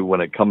mutate into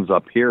when it comes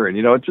up here. And,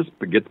 you know, it just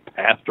gets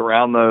passed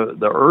around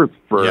the earth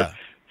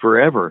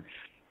forever.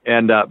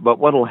 And but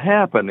what will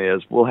happen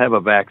is we'll have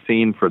a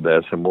vaccine for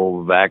this, and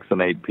we'll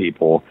vaccinate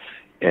people,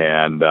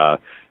 and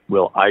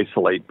we'll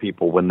isolate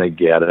people when they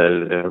get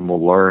it, and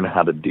we'll learn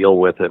how to deal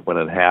with it when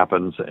it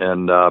happens.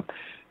 And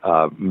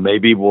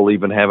maybe we'll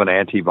even have an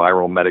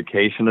antiviral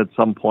medication at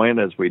some point,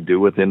 as we do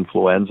with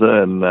influenza.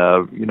 And,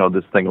 you know,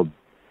 this thing will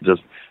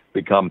just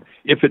become,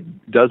 if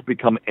it does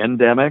become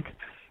endemic,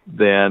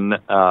 then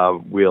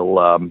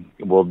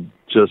we'll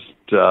just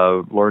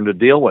learn to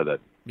deal with it,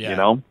 you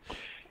know?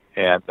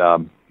 And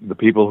the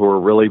people who are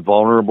really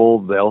vulnerable,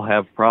 they'll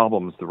have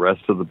problems. The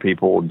rest of the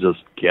people will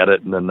just get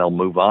it, and then they'll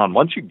move on.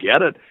 Once you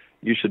get it,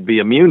 you should be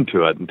immune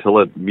to it until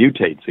it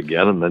mutates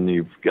again, and then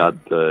you've got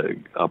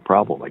a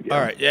problem again. All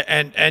right, yeah,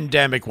 and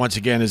endemic once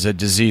again is a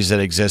disease that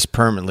exists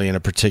permanently in a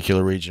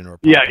particular region or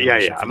population.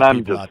 Yeah. And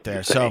I'm just out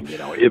there. saying,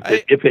 So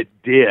if it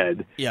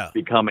did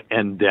become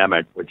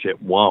endemic, which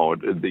it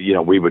won't,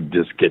 we would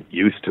just get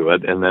used to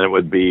it, and then it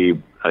would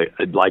be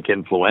like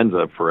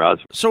influenza for us.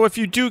 So if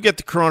you do get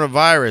the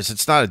coronavirus,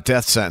 it's not a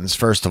death sentence,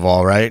 first of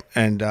all, right?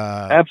 And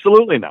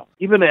absolutely not.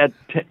 Even at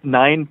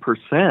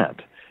 9%,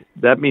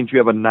 that means you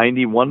have a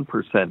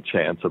 91%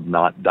 chance of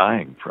not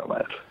dying from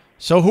it.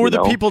 So who are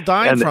the people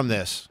dying from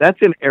this? That's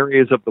in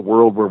areas of the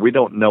world where we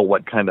don't know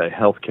what kind of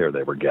health care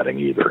they were getting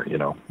either,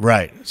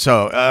 Right.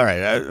 So, all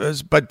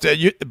right. But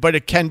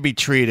it can be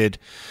treated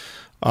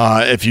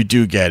if you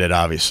do get it,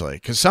 obviously.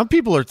 Because some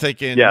people are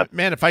thinking,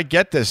 man, if I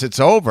get this, it's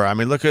over. I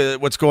mean, look at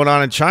what's going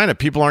on in China.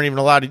 People aren't even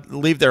allowed to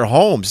leave their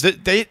homes.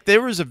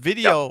 There was a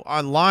video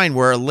online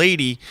where a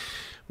lady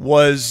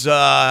was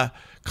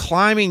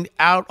climbing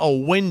out a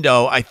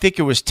window. I think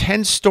it was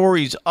 10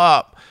 stories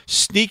up,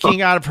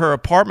 sneaking out of her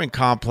apartment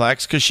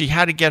complex because she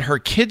had to get her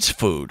kids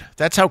food.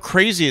 That's how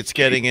crazy it's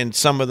getting in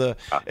some of the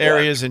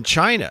areas in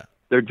China.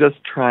 They're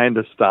just trying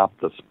to stop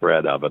the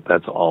spread of it.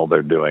 That's all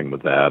they're doing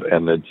with that.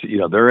 And it's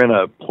they're in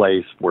a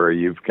place where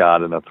you've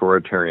got an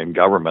authoritarian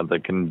government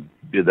that can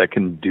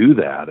do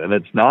that, and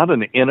it's not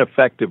an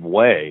ineffective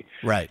way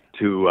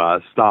to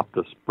stop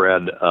the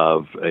spread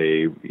of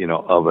a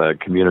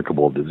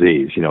communicable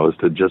disease. Is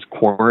to just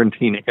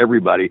quarantine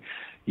everybody.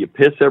 You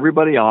piss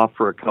everybody off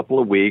for a couple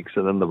of weeks,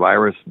 and then the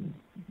virus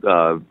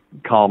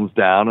calms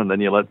down, and then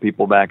you let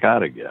people back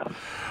out again.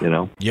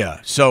 Yeah.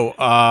 So,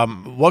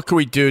 what can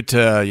we do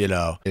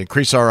to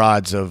increase our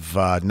odds of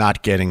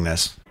not getting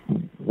this?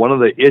 One of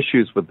the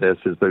issues with this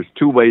is there's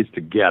two ways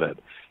to get it: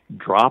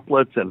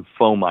 droplets and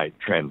fomite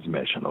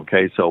transmission.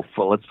 Okay, so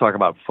let's talk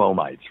about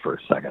fomites for a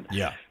second.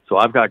 Yeah. So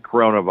I've got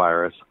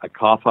coronavirus. I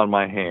cough on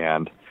my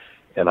hand,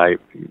 and I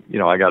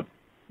got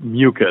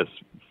mucus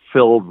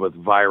filled with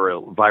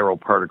viral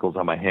particles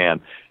on my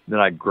hand. Then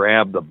I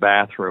grab the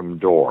bathroom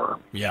door.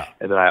 Yeah.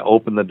 And then I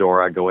open the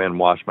door, I go in,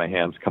 wash my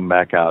hands, come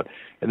back out.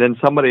 And then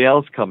somebody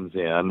else comes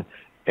in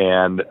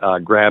and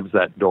grabs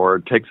that door,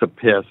 takes a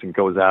piss and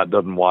goes out,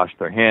 doesn't wash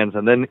their hands,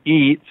 and then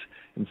eats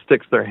and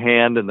sticks their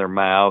hand in their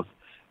mouth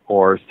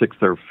or sticks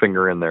their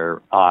finger in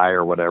their eye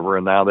or whatever,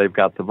 and now they've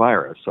got the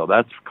virus. So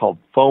that's called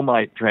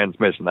fomite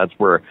transmission. That's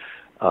where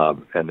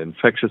an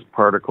infectious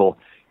particle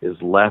is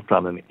left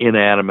on an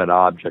inanimate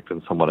object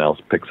and someone else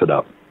picks it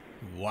up.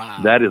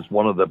 Wow. That is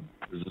one of the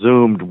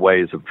presumed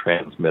ways of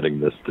transmitting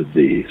this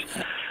disease.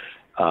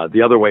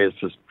 The other way is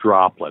just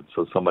droplets.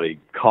 So somebody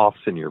coughs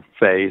in your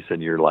face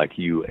and you're like,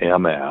 you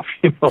MF,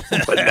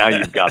 but now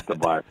you've got the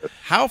virus.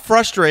 How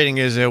frustrating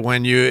is it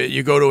when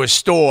you go to a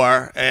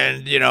store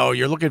and,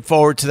 you're looking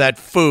forward to that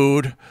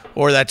food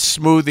or that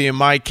smoothie in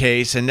my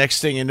case, and next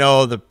thing you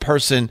know, the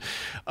person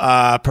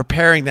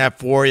preparing that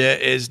for you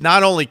is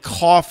not only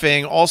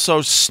coughing,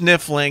 also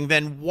sniffling,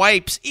 then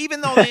wipes,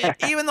 even though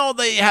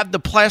they have the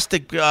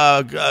plastic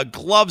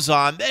gloves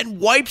on, then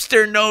wipes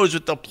their nose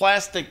with the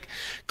plastic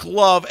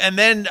glove, and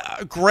then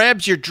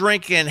grabs your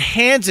drink and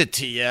hands it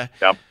to you.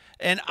 Yep.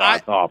 And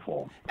that's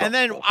awful. And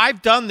then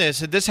I've done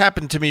this, and this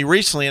happened to me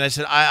recently, and I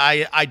said,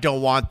 I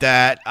don't want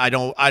that. I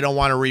don't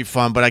want a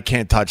refund, but I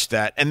can't touch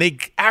that. And they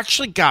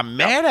actually got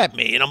mad at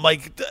me, and I'm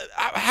like,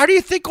 how do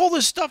you think all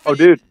this stuff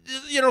spreads?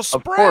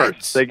 Of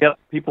course.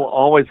 People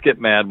always get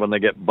mad when they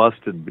get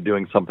busted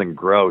doing something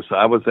gross.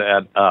 I was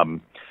at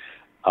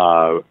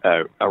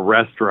a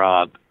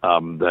restaurant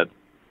that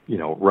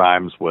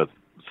rhymes with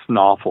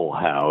Snoffle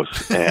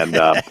House, and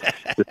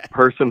this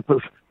person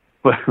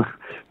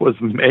was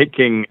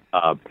making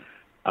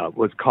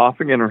was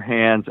coughing in her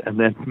hands and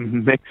then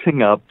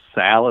mixing up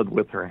salad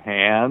with her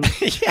hands.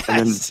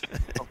 Yes,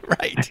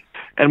 right.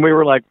 And we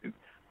were like,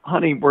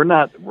 honey, we're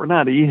not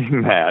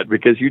eating that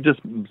because you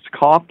just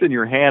coughed in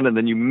your hand and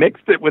then you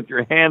mixed it with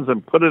your hands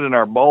and put it in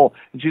our bowl.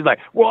 And she's like,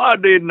 well, I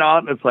did not.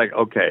 And it's like,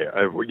 okay,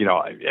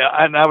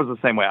 and I was the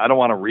same way. I don't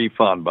want a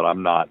refund, but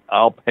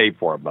I'll pay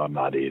for it, but I'm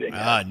not eating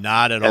it.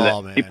 Not at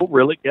all, man. People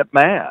really get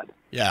mad.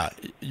 Yeah,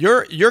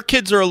 your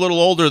kids are a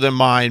little older than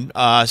mine,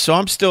 so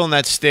I'm still in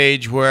that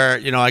stage where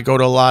I go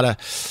to a lot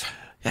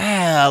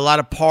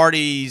of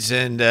parties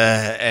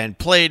and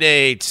play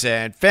dates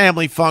and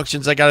family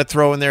functions. I got to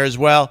throw in there as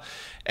well,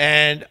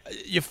 and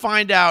you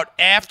find out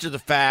after the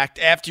fact,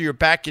 after you're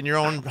back in your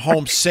own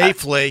home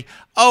safely.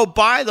 Oh,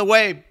 by the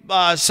way,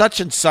 such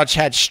and such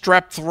had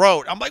strep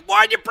throat. I'm like,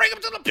 why'd you bring them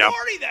to the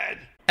party then?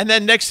 And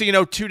then next thing you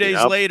know, 2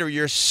 days later,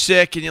 you're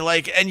sick, and you're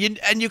like, and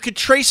you could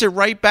trace it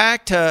right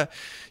back to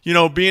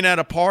being at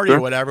a party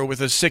or whatever with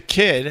a sick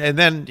kid. And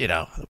then,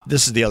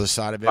 this is the other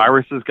side of it.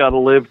 Virus has got to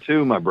live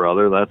too, my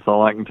brother. That's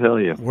all I can tell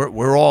you.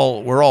 We're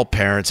all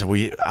parents,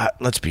 and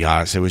let's be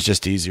honest, it was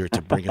just easier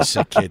to bring a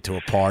sick kid to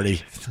a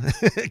party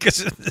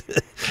because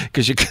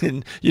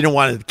you don't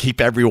want to keep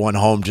everyone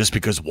home just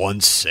because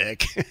one's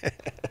sick.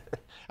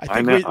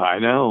 I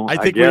know. I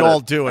think we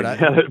all do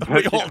it.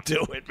 We all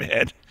do it,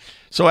 man.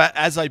 So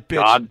as I bitch,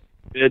 God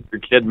forbid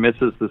your kid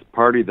misses this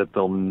party that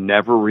they'll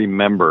never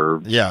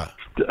remember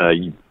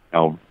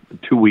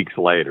 2 weeks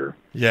later.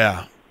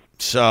 Yeah.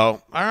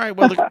 So, all right.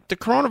 Well, the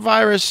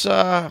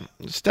coronavirus,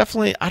 it's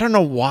definitely, I don't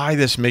know why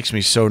this makes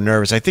me so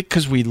nervous. I think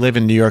because we live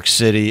in New York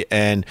City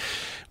and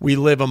we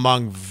live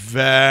among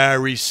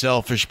very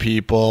selfish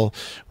people.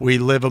 We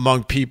live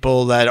among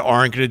people that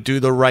aren't going to do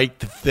the right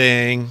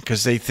thing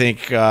because they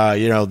think,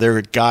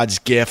 they're God's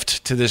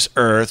gift to this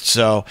earth.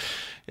 So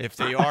if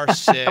they are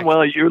sick.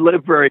 Well, you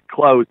live very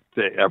close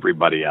to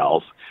everybody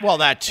else. Well,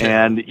 that too.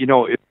 And,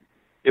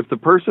 if the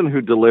person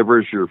who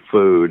delivers your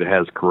food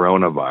has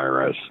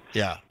coronavirus,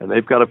 yeah, and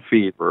they've got a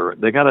fever,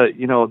 they gotta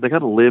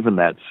live in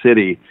that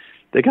city.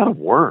 They gotta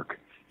work,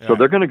 so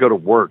they're going to go to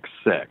work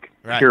sick.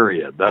 Right.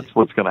 Period. That's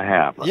what's going to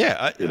happen.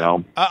 Yeah,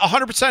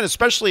 100%.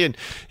 Especially in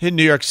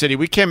New York City,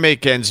 we can't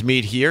make ends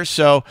meet here,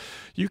 so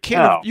you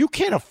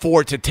can't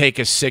afford to take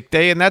a sick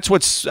day, and that's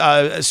what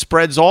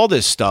spreads all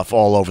this stuff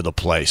all over the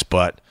place.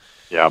 But.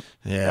 Yeah.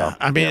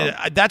 I mean,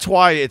 that's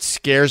why it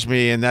scares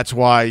me, and that's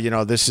why,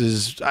 this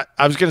is –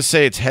 I was going to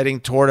say it's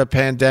heading toward a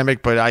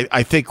pandemic, but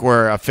I think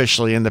we're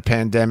officially in the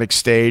pandemic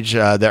stage,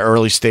 the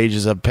early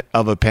stages of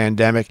a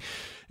pandemic.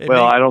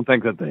 I don't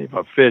think that they've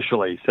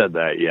officially said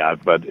that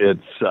yet, but it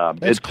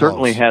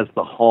certainly has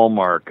the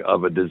hallmark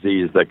of a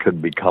disease that could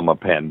become a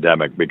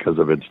pandemic because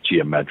of its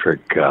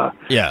geometric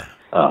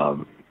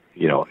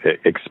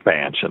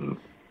expansion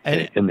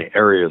in the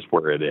areas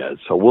where it is.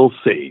 So we'll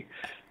see.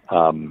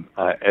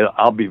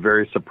 I'll be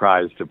very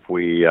surprised if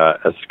we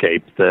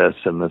escape this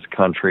in this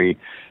country,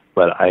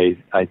 but I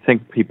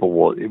think people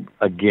will,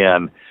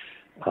 again,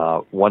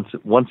 once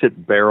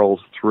it barrels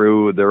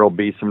through, there will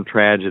be some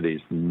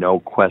tragedies,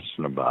 no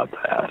question about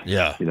that.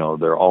 Yeah.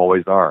 There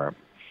always are.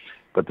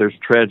 But there's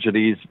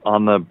tragedies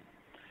on the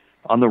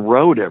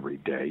road every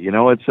day.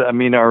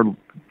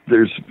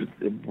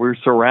 We're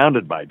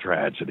surrounded by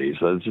tragedies.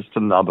 So it's just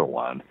another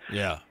one.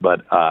 Yeah.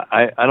 But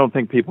I don't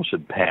think people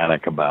should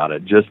panic about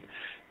it. Just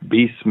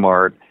be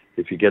smart.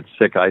 If you get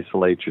sick,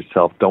 isolate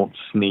yourself. Don't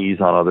sneeze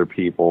on other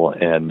people.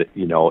 And,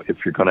 if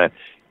you're going to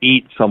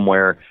eat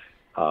somewhere,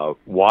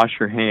 wash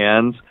your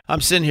hands. I'm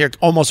sitting here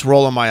almost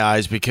rolling my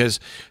eyes because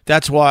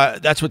that's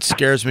what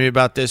scares me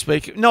about this.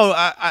 But no,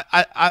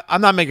 I'm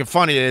not making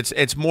fun of it.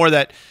 It's more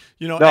that,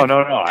 No.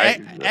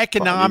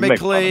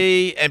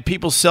 Economically and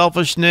people's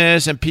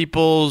selfishness and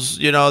people's,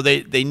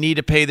 they need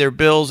to pay their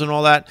bills and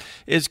all that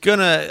is going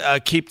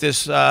to keep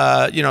this,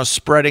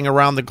 spreading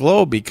around the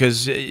globe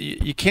because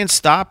you can't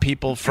stop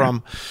people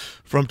from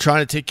trying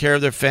to take care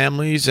of their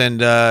families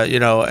and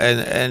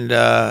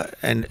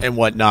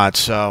whatnot.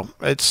 So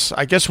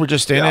I guess we're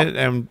just in it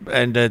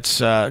and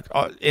it's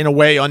in a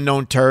way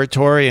unknown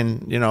territory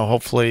and,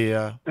 hopefully.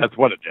 That's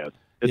what it is.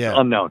 It's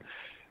unknown.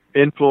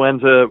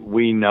 Influenza,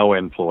 we know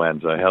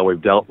influenza. Hell, we've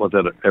dealt with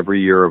it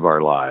every year of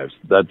our lives.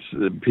 That's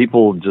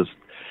people just,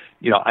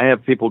 I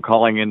have people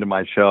calling into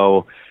my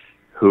show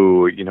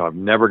who, have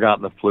never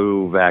gotten the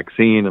flu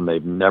vaccine and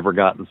they've never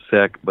gotten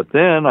sick. But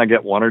then I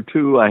get one or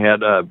two. I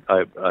had a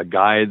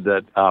guy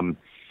that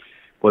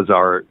was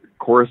our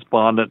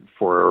correspondent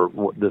for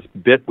this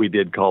bit we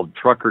did called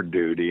Trucker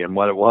Duty. And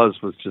what it was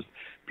just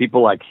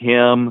people like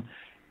him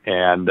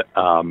and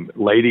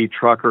lady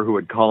trucker who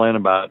would call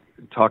in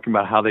talking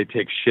about how they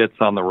take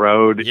shits on the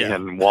road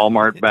in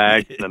Walmart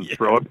bags and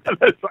throw it on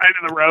the side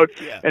of the road.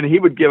 Yeah. And he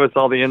would give us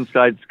all the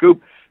inside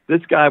scoop.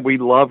 This guy, we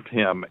loved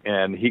him,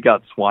 and he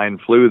got swine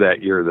flu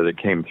that year that it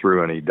came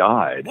through, and he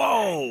died.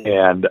 Whoa!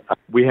 And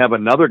we have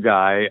another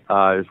guy.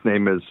 His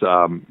name is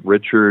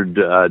Richard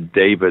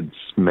David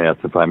Smith,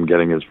 if I'm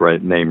getting his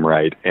name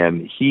right.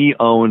 And he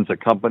owns a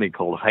company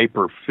called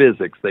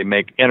Hyperphysics. They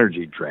make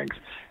energy drinks.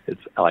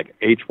 It's like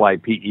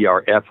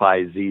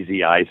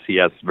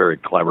HYPERFIZZICS, very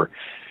clever.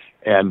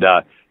 And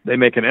they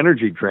make an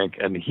energy drink.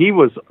 And he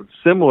was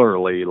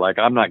similarly, like,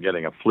 I'm not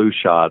getting a flu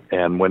shot.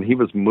 And when he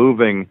was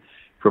moving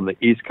from the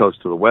East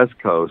Coast to the West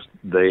Coast,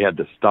 they had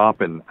to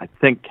stop in, I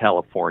think,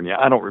 California.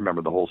 I don't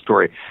remember the whole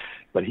story.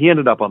 But he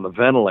ended up on the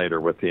ventilator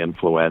with the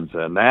influenza.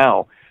 And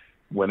now,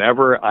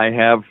 whenever I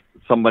have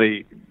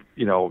somebody,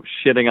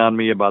 shitting on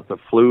me about the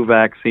flu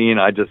vaccine,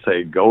 I just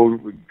say, go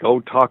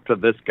talk to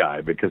this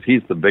guy because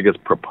he's the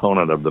biggest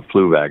proponent of the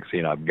flu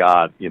vaccine I've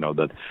got,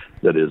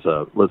 that is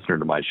a listener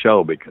to my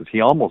show because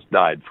he almost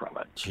died from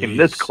it. Jeez, came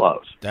this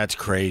close. That's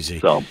crazy.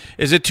 So,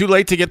 is it too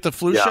late to get the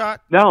flu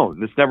shot? No,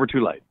 it's never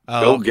too late.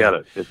 Go get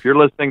it. If you're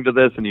listening to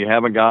this and you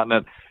haven't gotten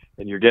it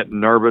and you're getting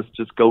nervous,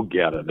 just go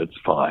get it. It's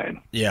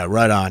fine. Yeah,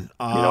 right on.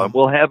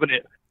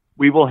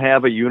 We will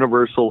have a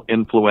universal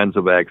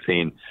influenza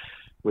vaccine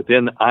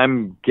within,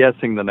 I'm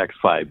guessing, the next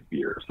 5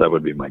 years. That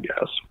would be my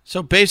guess.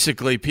 So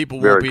basically,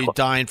 people won't be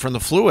dying from the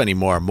flu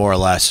anymore, more or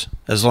less,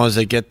 as long as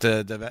they get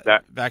the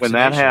vaccination. When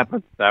that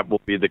happens, that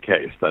will be the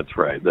case. That's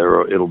right.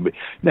 It'll be.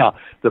 Now,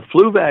 the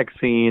flu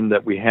vaccine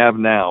that we have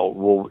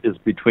now is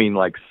between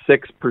like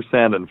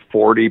 6% and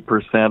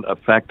 40%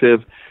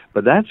 effective,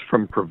 but that's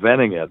from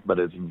preventing it. But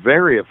it's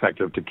very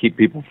effective to keep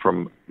people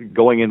from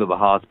going into the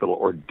hospital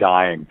or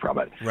dying from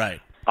it.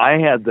 Right. I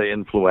had the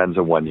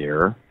influenza one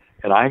year,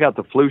 and I got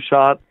the flu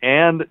shot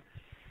and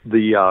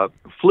the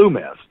flu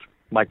mist.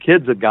 my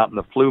kids had gotten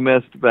the flu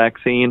mist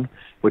vaccine,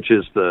 which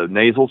is the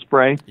nasal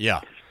spray.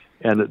 Yeah.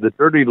 And the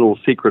dirty little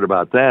secret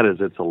about that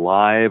is it's a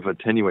live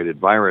attenuated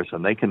virus,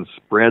 and they can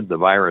spread the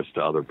virus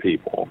to other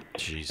people.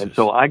 Jesus. And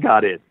so I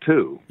got it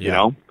too, you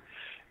know.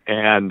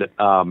 And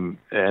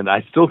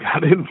I still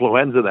got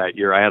influenza that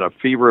year. I had a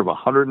fever of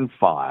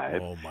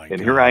 105. Oh my and God.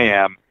 here I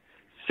am,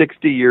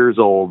 60 years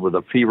old with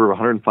a fever of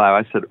 105.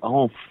 I said,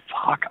 "Oh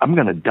fuck, I'm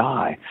going to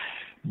die."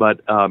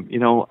 But you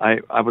know,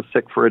 I was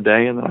sick for a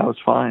day and then I was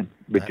fine.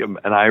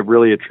 And I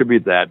really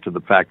attribute that to the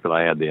fact that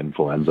I had the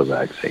influenza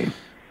vaccine.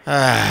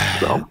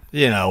 So,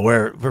 you know,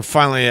 we're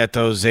finally at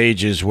those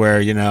ages where,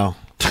 you know,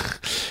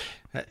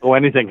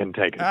 anything can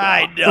take it.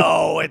 I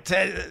know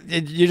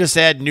you just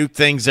add new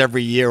things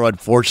every year.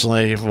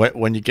 Unfortunately,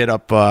 when you get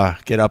up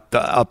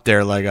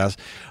there like us.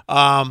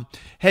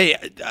 Hey,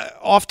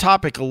 off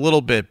topic a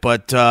little bit,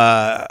 but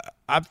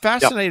I'm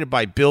fascinated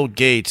by Bill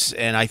Gates,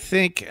 and I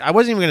think I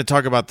wasn't even going to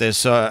talk about this.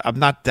 So I'm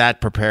not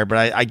that prepared,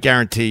 but I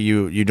guarantee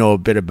you know a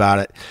bit about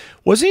it.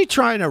 Wasn't he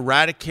trying to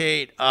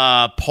eradicate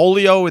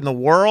polio in the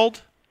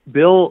world?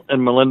 Bill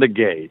and Melinda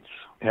Gates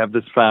have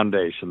this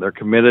foundation. They're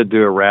committed to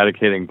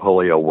eradicating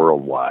polio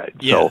worldwide.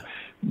 Yeah.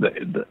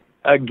 So,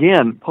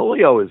 again,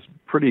 polio is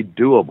pretty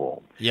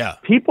doable. Yeah.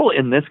 People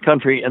in this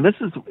country, and this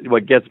is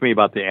what gets me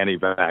about the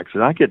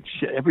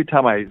anti-vaxxers. Every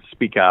time I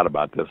speak out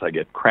about this, I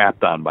get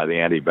crapped on by the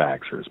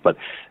anti-vaxxers. But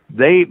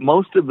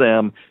most of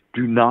them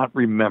do not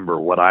remember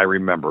what I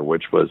remember,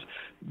 which was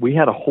we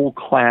had a whole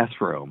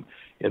classroom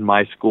in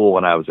my school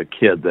when I was a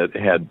kid that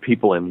had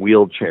people in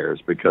wheelchairs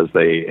because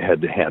they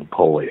had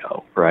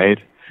polio, right?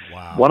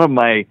 Wow.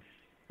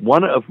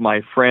 One of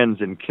my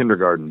friends in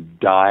kindergarten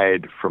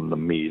died from the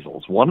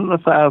measles. 1 in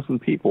 1,000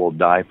 people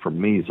die from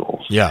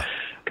measles. Yeah.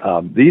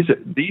 These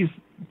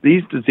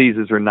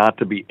diseases are not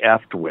to be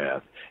effed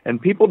with. And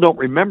people don't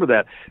remember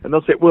that. And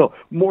they'll say, well,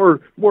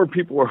 more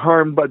people are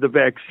harmed by the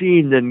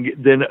vaccine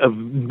than of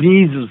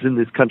measles in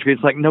this country.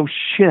 It's like, no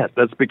shit.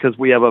 That's because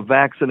we have a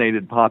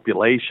vaccinated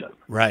population.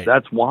 Right.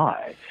 That's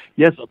why.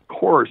 Yes, of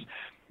course.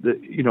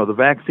 The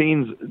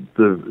vaccines,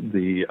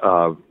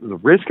 the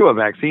risk of a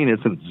vaccine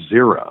isn't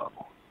zero,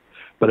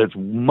 but it's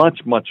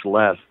much, much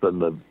less than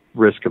the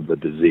risk of the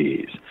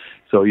disease.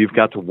 So you've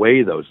got to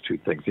weigh those two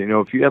things. You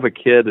know, if you have a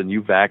kid and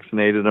you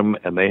vaccinated them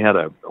and they had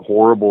a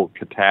horrible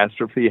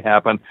catastrophe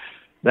happen,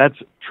 that's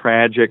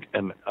tragic.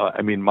 And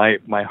I mean, my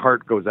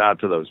heart goes out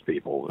to those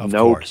people. Of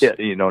no course. kid,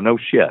 no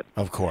shit.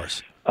 Of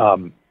course.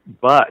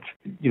 But,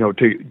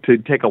 to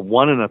take a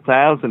 1 in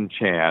 1,000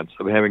 chance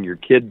of having your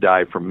kid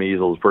die from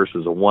measles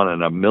versus a 1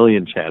 in a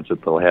million chance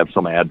that they'll have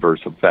some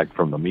adverse effect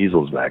from the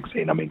measles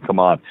vaccine. I mean, come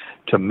on.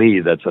 To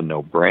me, that's a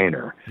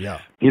no-brainer.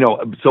 Yeah.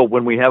 So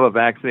when we have a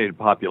vaccinated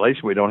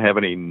population, we don't have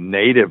any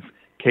native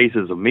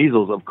cases of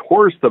measles. Of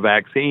course, the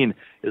vaccine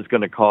is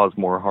going to cause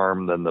more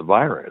harm than the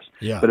virus.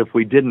 Yeah. But if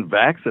we didn't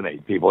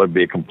vaccinate people, it'd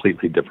be a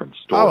completely different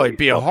story. Oh, it'd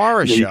be a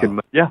horror show.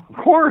 Yeah, of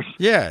course.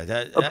 Yeah.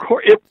 Of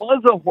course, it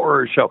was a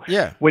horror show.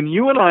 Yeah. When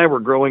you and I were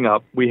growing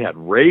up, we had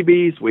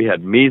rabies, we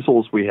had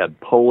measles, we had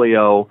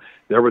polio.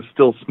 There was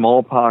still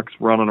smallpox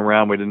running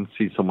around. We didn't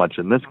see so much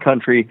in this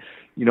country.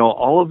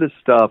 All of this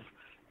stuff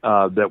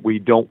that we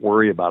don't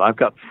worry about. I've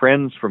got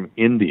friends from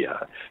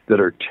India that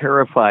are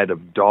terrified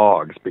of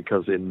dogs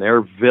because in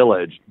their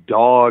village,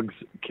 dogs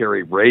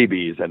carry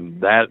rabies,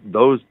 and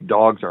those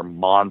dogs are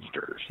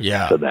monsters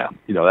to them.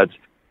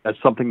 That's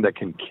something that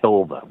can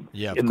kill them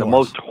in the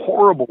most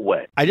horrible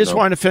way. I just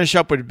wanted to finish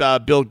up with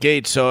Bill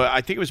Gates. So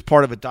I think it was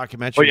part of a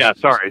documentary. Oh, yeah,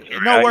 sorry.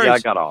 No worries. I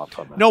got off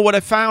on that. No, what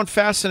I found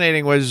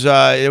fascinating was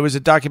it was a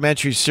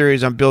documentary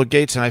series on Bill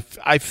Gates, and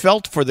I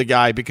felt for the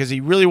guy because he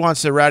really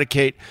wants to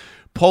eradicate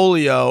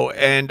polio.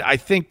 And I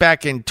think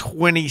back in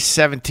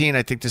 2017,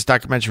 I think this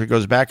documentary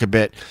goes back a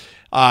bit,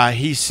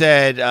 he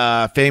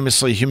said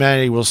famously,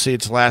 humanity will see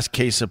its last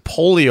case of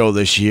polio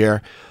this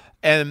year.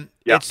 And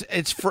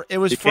it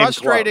was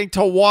frustrating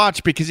to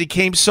watch because he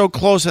came so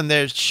close, and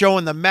they're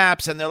showing the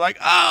maps, and they're like,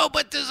 oh,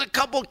 but there's a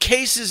couple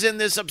cases in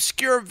this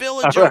obscure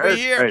village over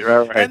here,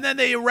 right. And then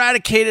they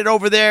eradicate it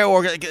over there,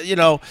 or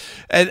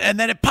and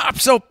then it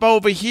pops up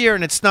over here,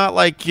 and it's not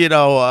like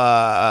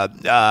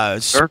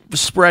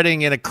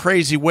spreading in a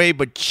crazy way,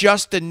 but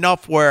just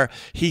enough where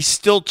he's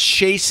still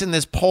chasing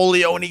this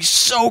polio, and he's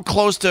so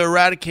close to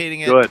eradicating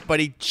it,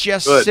 but he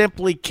just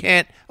simply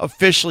can't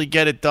officially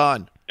get it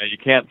done. You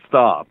can't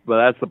stop,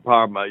 but that's the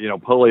problem.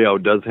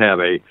 Polio does have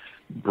a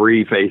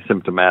brief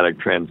asymptomatic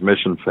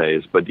transmission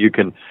phase, but you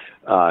can.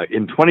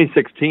 In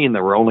 2016,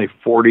 there were only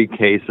 40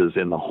 cases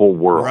in the whole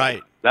world.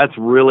 Right. That's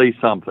really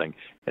something.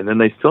 And then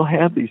they still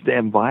have these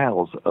damn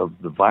vials of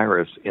the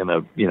virus in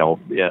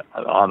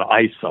on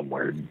ice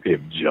somewhere,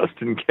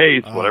 just in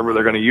case, whatever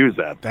they're going to use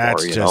that for.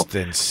 That's just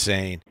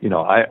insane.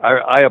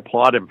 I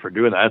applaud him for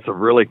doing that. That's a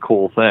really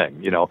cool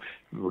thing.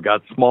 We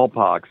got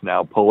smallpox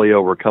now,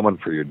 polio. We're coming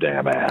for your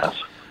damn ass.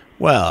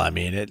 Well, I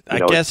mean, I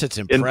guess it's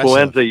impressive.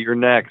 Influenza, you're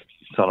next,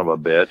 son of a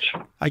bitch.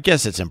 I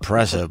guess it's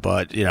impressive,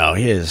 but he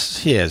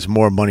has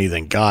more money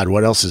than God.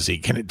 What else is he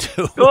going to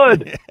do?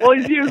 Good. Well,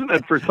 he's using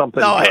it for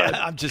something. No, good.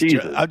 I'm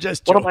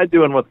just. What am I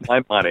doing with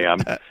my money? I'm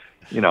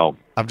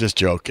I'm just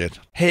joking.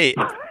 Hey,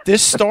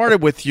 this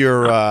started with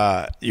your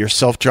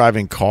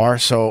self-driving car.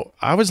 So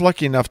I was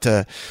lucky enough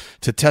to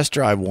test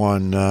drive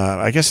one.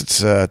 I guess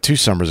it's 2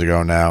 summers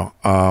ago now.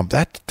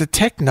 That the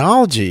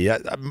technology.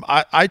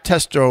 I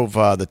test drove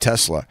the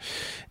Tesla,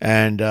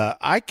 and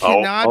I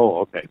cannot.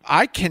 Okay.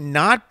 I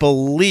cannot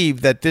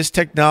believe that this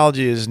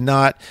technology is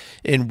not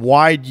in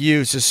wide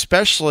use,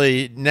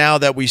 especially now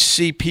that we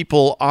see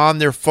people on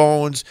their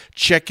phones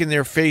checking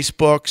their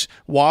Facebooks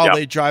while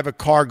they drive a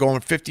car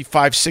going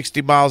 55,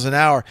 60 miles an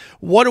hour.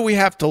 What do we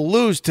have to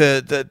lose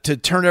to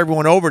turn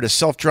everyone over to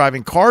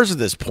self-driving cars at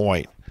this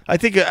point? I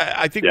think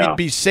we'd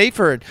be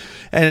safer,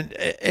 and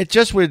it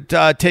just would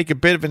take a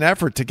bit of an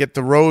effort to get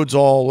the roads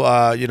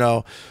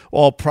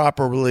all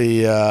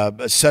properly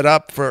set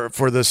up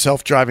for the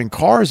self-driving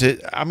cars.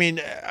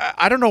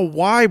 I don't know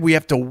why we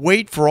have to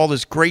wait for all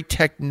this great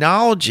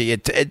technology.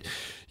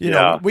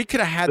 We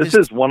could have had this.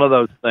 This is one of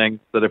those things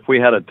that if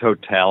we had a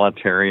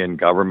totalitarian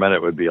government,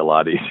 it would be a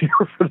lot easier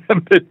for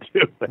them to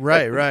do it.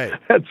 Right.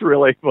 That's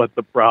really what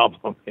the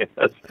problem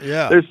is.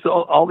 Yeah. There's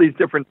all these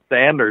different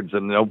standards,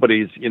 and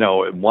nobody's,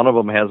 one of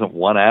them hasn't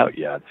won out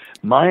yet.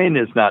 Mine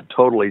is not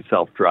totally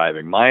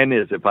self-driving. Mine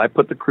is if I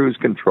put the cruise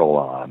control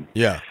on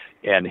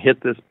and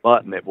hit this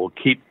button, it will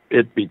keep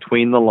it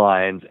between the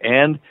lines,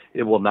 and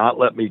it will not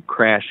let me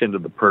crash into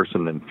the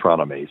person in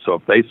front of me. So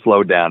if they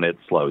slow down, it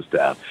slows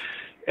down.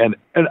 And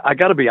I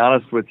got to be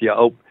honest with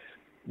you,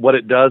 what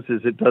it does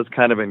is it does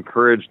kind of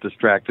encourage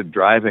distracted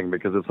driving,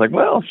 because it's like,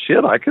 well,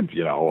 shit, I could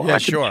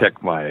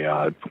check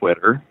my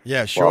Twitter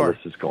while this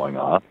is going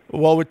on.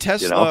 Well, with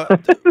Tesla,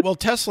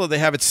 Tesla, they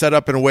have it set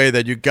up in a way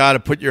that you got to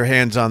put your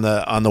hands on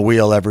the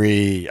wheel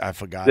I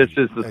forgot. This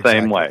is the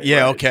same way.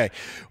 Yeah, right? okay.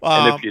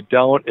 And if you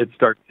don't, it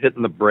starts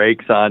hitting the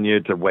brakes on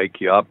you to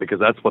wake you up, because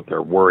that's what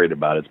they're worried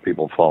about, is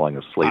people falling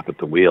asleep at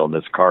the wheel, and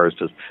this car is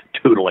just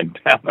tootling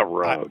down the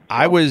road.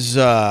 I was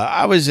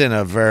in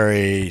a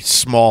very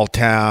small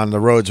town. The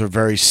roads were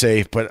very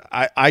safe, but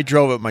I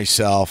drove it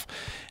myself.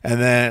 And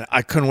then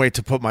I couldn't wait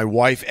to put my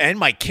wife and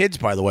my kids,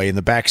 by the way, in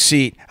the back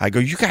seat. I go,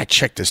 you got to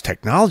check this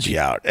technology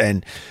out.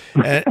 And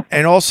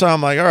also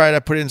I'm like, all right, I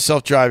put it in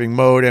self-driving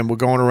mode, and we're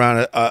going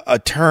around a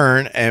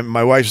turn, and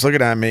my wife's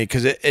looking at me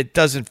because it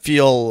doesn't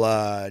feel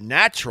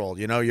natural.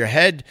 Your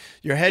head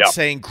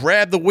saying,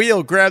 grab the wheel.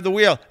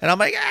 And I'm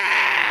like,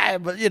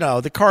 but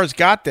the car's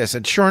got this.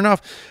 And sure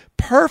enough,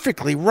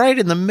 perfectly right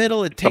in the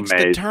middle. It takes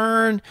the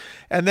turn,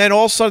 and then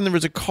all of a sudden there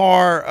was a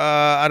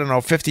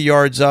car, 50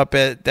 yards up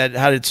that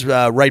had its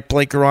right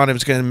blinker on. It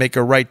was going to make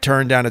a right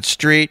turn down its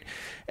street,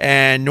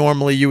 and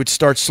normally you would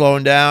start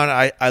slowing down.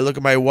 I look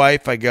at my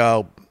wife. I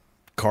go,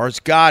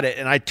 car's got it,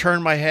 and I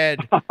turn my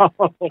head.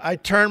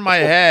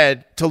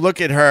 To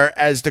look at her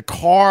as the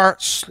car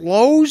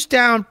slows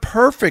down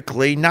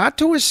perfectly, not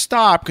to a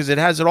stop because it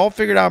has it all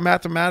figured out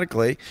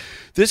mathematically.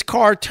 This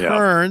car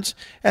turns,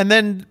 and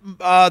then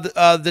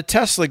the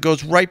Tesla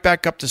goes right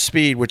back up to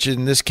speed, which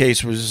in this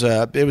case was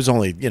it was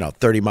only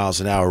 30 miles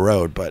an hour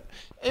road, but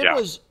it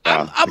was.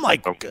 I'm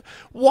like,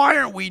 why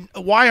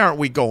aren't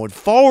we going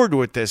forward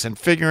with this and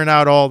figuring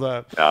out all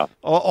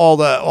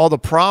the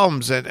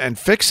problems and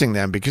fixing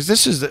them, because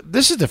this is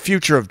the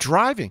future of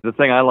driving. The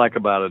thing I like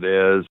about it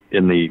is,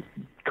 in the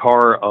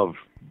car of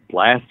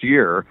last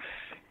year,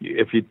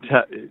 if you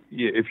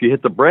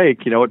hit the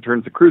brake, it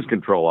turns the cruise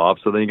control off,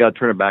 so then you got to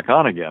turn it back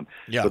on again.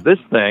 Yeah. But this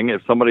thing,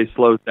 if somebody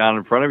slows down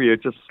in front of you,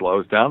 it just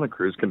slows down. The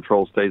cruise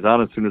control stays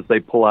on. As soon as they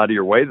pull out of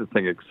your way, the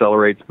thing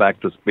accelerates back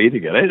to speed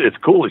again. It's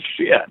cool as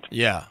shit.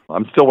 Yeah.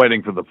 I'm still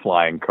waiting for the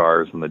flying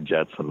cars and the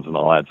Jetsons and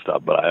all that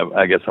stuff, but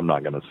I guess I'm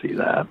not going to see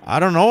that. I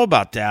don't know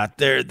about that.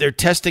 They're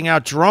testing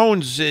out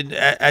drones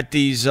at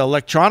these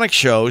electronic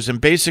shows,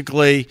 and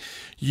basically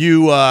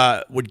you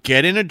would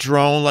get in a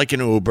drone like an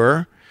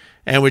Uber,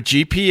 and with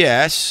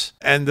GPS,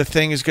 and the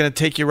thing is going to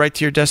take you right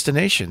to your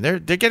destination. They're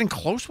getting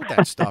close with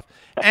that stuff,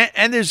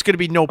 and there's going to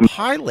be no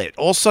pilot.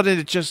 All of a sudden,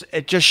 it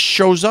just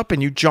shows up,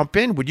 and you jump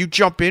in. Would you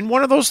jump in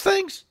one of those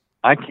things?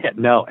 I can't.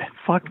 No,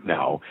 fuck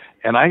no.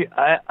 And I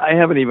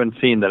haven't even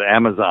seen that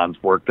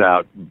Amazon's worked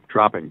out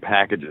dropping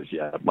packages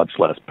yet, much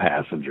less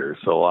passengers.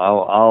 So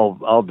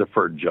I'll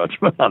defer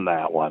judgment on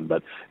that one.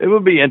 But it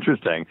would be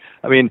interesting.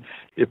 I mean,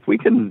 if we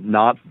can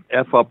not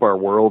F up our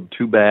world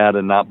too bad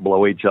and not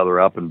blow each other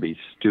up and be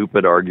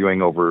stupid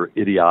arguing over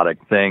idiotic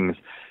things,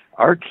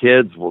 our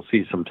kids will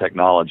see some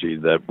technology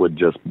that would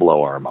just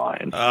blow our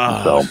minds.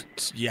 So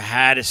you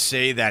had to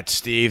say that,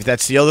 Steve.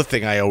 That's the other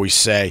thing I always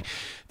say,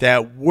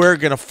 that we're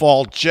going to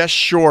fall just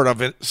short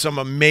of some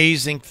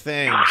amazing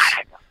things.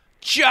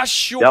 Just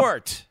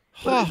short.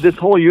 Yep. This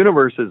whole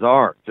universe is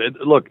ours.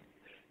 Look,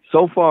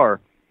 so far,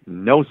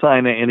 no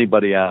sign of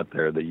anybody out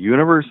there. The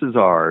universe is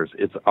ours.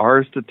 It's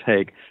ours to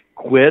take.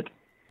 Quit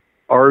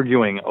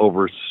arguing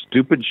over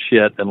stupid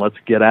shit, and let's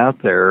get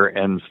out there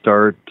and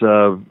start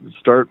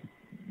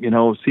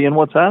seeing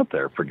what's out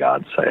there, for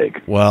God's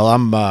sake. Well,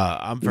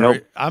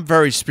 I'm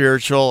very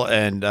spiritual,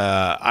 and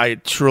I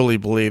truly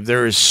believe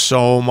there is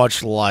so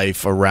much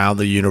life around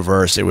the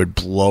universe. It would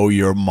blow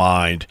your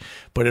mind.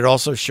 but it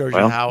also shows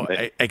you how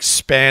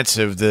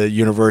expansive the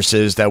universe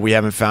is, that we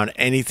haven't found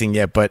anything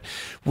yet. But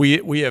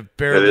we have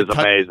barely. It is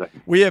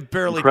amazing. We have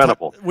barely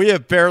incredible. We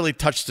have barely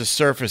touched the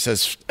surface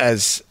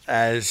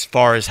as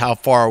far as how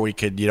far we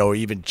could,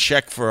 even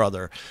check for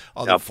other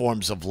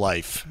forms of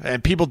life.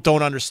 And people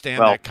don't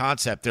understand that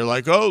concept. They're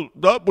like, oh,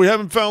 we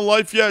haven't found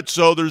life yet,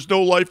 so there's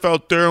no life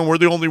out there, and we're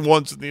the only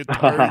ones in the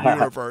entire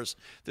universe.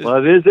 Well,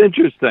 it is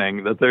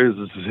interesting that there's,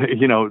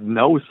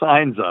 no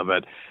signs of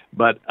it.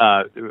 But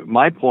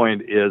my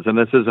point is, and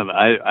this isn't,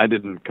 I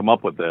didn't come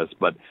up with this,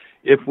 but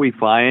if we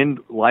find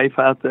life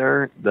out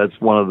there, that's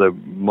one of the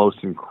most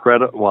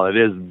incredible, well, it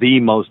is the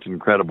most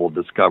incredible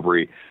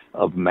discovery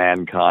of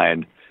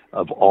mankind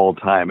of all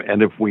time.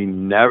 And if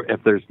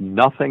there's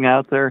nothing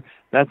out there,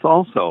 that's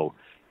also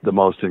the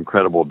most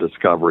incredible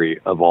discovery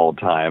of all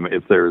time.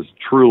 If there's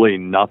truly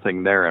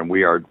nothing there and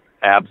we are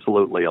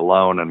absolutely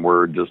alone and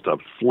we're just a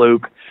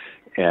fluke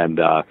and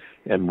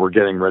we're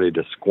getting ready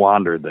to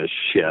squander this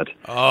shit.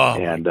 Oh,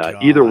 and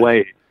either way,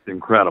 it's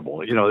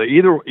incredible.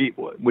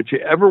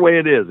 Whichever way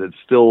it is, it's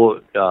still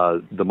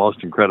the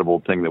most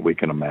incredible thing that we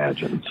can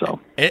imagine.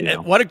 So,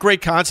 what a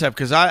great concept,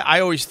 because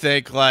I always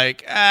think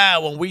like,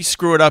 when we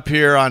screw it up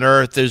here on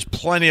Earth, there's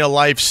plenty of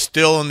life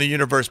still in the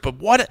universe.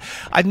 But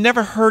I've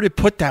never heard it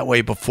put that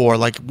way before.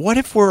 Like, what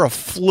if we're a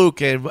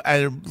fluke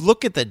and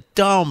look at the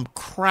dumb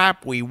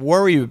crap we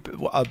worry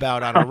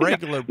about on a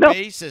regular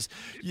basis,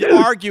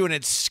 arguing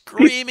and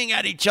screaming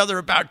at each other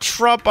about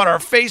Trump on our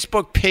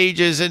Facebook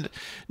pages and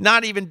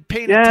not even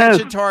paying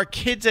attention to our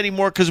kids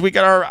anymore because we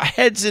got our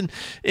heads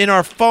in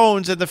our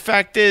phones, and the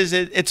fact is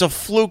it's a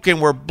fluke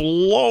and we're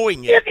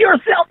blowing it. Give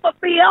yourself a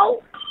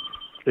bill.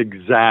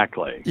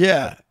 Exactly.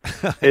 Yeah.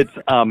 It's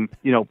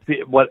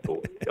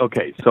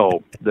okay,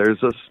 so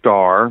there's a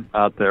star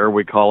out there,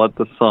 we call it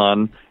the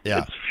sun. Yeah.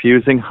 It's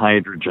fusing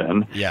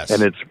hydrogen. Yes.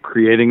 And it's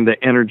creating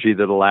the energy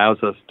that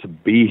allows us to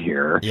be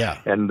here. Yeah.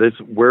 And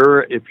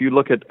if you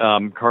look at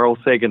Carl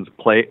Sagan's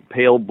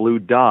pale blue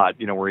dot,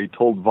 where he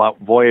told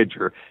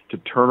Voyager to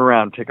turn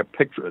around, take a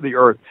picture of the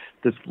Earth,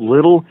 this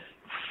little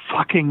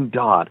fucking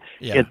dot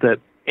at the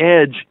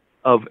edge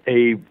of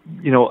a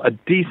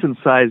decent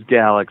sized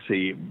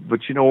galaxy,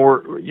 but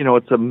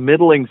it's a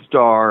middling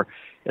star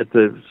at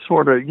the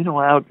sort of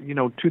out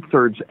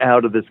 2/3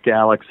 out of this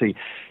galaxy,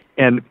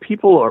 and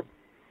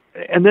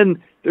and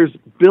then there's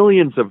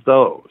billions of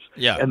those,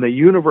 and the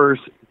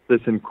universe,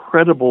 this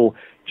incredible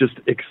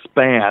just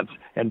expanse,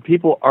 and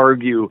people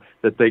argue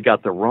that they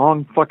got the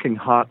wrong fucking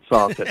hot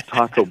sauce at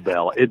Taco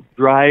Bell. It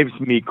drives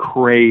me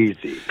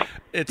crazy.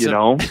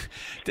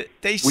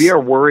 We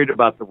are worried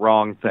about the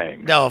wrong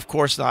thing. No, of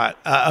course not.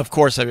 Of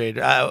course, I mean,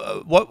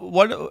 what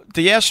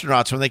the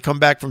astronauts, when they come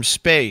back from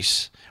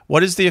space,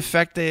 what is the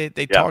effect they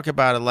talk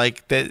about it?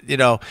 Like they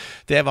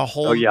have a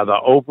whole the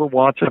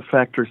Overwatch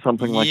effect or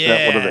something like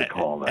that. What do they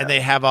call that? And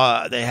they have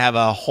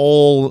a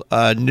whole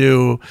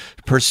new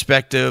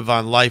perspective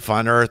on life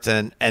on Earth,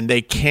 and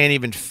they can't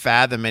even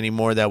fathom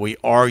anymore that we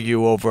argue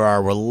over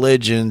our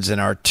religions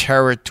and our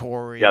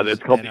territories. Yeah,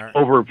 it's called the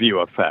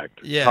overview effect.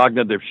 Yeah.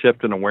 Cognitive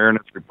shift in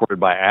awareness reported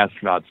by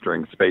astronauts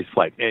during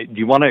spaceflight. Do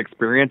you want to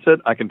experience it?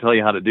 I can tell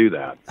you how to do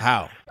that.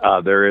 How?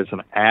 There is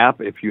an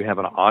app. If you have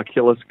an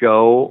Oculus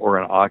Go or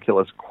an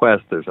Oculus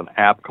Quest, there's an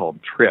app called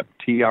Tripp,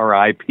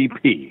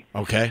 TRIPP.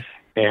 Okay.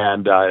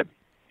 And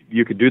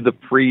you could do the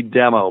free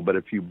demo, but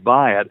if you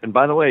buy it, and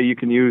by the way, you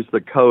can use the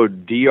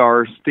code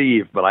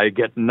DRSteve, but I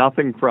get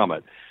nothing from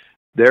it.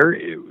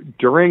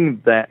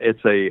 During that,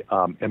 it's a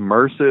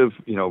immersive,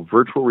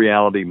 virtual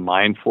reality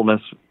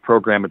mindfulness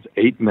program. It's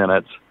 8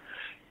 minutes.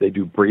 They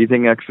do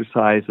breathing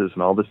exercises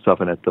and all this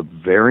stuff, and at the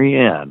very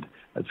end,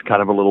 it's kind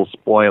of a little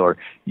spoiler,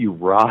 you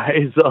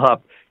rise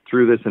up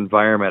through this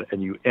environment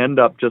and you end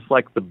up just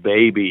like the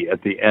baby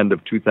at the end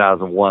of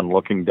 2001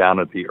 looking down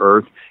at the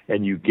Earth,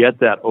 and you get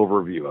that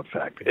overview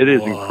effect. It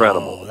is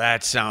incredible.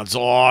 That sounds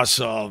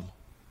awesome.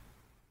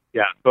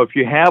 Yeah, so if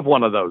you have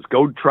one of those,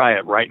 go try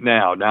it right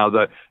now. Now,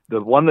 the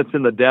one that's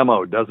in the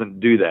demo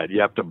doesn't do that.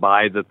 You have to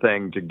buy the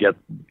thing to get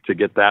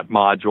that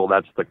module.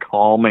 That's the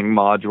calming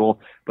module.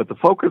 But the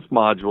focus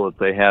module that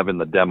they have in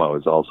the demo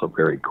is also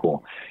very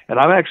cool. And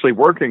I'm actually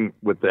working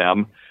with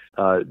them,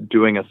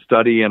 doing a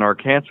study in our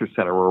cancer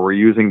center where we're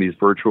using these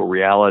virtual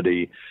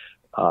reality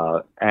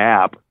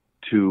app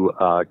to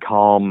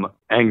calm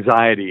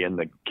anxiety in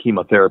the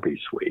chemotherapy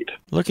suite.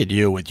 Look at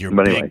you with your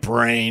big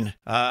brain.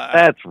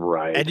 That's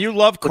right. And you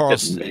love Carl.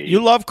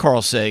 You love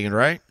Carl Sagan,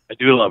 right? I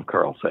do love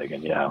Carl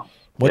Sagan. Yeah.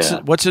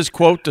 What's his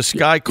quote? The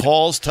sky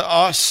calls to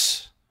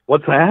us.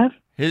 What's that?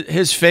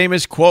 His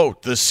famous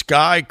quote: "The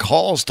sky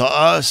calls to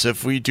us.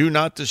 If we do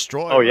not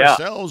destroy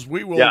ourselves,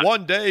 we will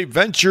one day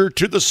venture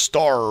to the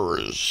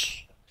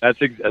stars."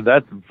 That's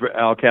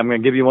okay. I'm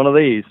going to give you one of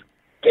these.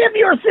 Give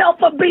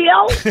yourself a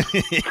bill.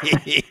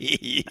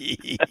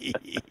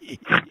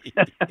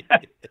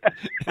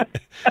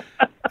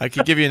 I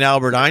could give you an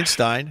Albert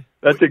Einstein.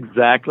 That's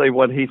exactly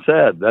what he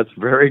said. That's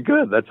very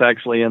good. That's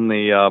actually in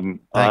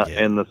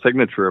the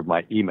signature of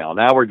my email.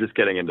 Now we're just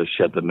getting into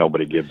shit that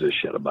nobody gives a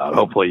shit about.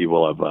 Hopefully you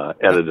will have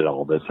edited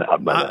all this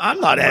out. I'm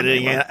not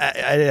editing it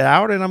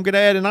out, and I'm going to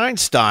add an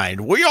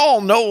Einstein. We all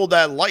know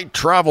that light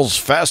travels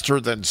faster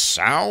than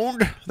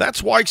sound.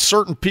 That's why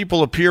certain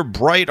people appear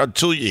bright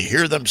until you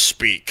hear them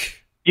speak.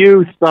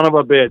 You son of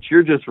a bitch.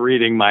 You're just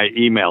reading my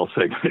email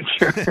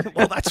signature.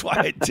 Well, that's why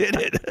I did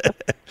it.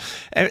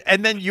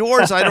 and then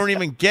yours, I don't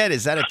even get.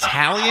 Is that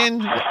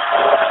Italian?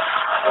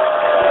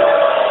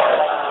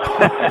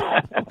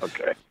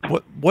 Okay.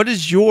 What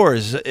is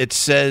yours? It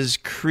says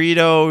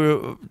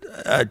Credo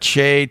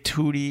che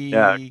tutti.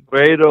 Yeah,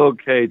 Credo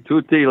che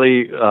tutti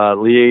gli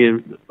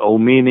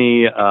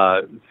uomini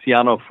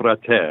siano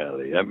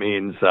fratelli. That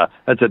means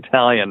that's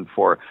Italian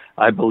for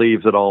I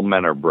believe that all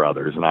men are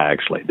brothers, and I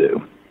actually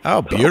do.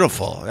 Oh,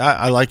 beautiful!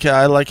 I like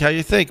how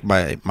you think,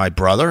 my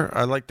brother.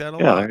 I like that a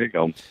lot. Yeah, there you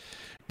go.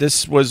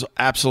 This was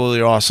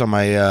absolutely awesome.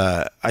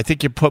 I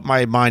think you put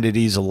my mind at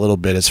ease a little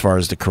bit as far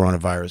as the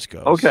coronavirus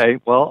goes. Okay,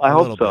 well, I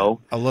hope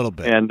so. A little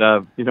bit. And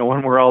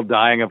when we're all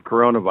dying of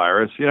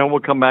coronavirus, we'll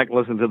come back and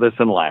listen to this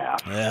and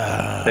laugh.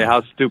 Yeah. Say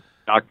how stupid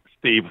Dr.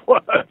 Steve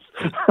was.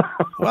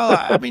 Well,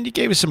 I mean, you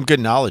gave us some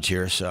good knowledge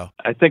here, so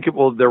I think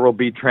there will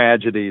be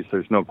tragedies.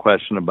 There's no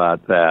question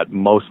about that.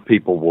 Most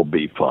people will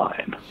be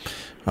fine.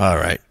 All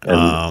right.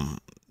 And,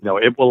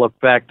 it will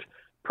affect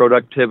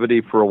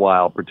productivity for a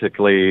while,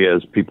 particularly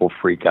as people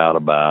freak out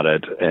about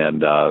it.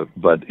 And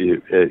but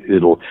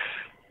it'll,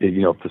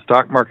 if the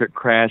stock market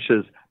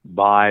crashes,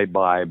 buy,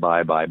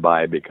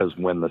 because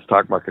when the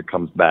stock market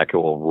comes back, it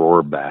will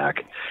roar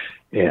back.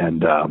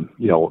 And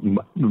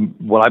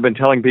what I've been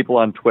telling people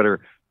on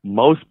Twitter,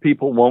 most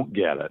people won't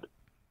get it.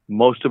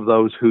 Most of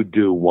those who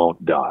do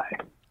won't die.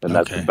 And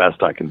that's the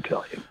best I can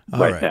tell you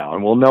right now.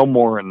 And we'll know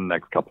more in the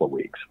next couple of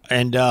weeks.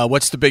 And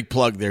what's the big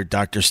plug there,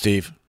 Dr.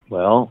 Steve?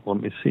 Well,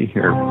 let me see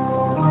here.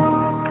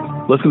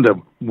 Listen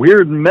to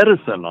Weird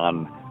Medicine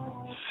on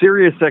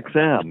Sirius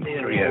XM.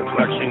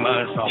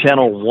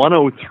 Channel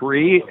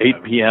 103,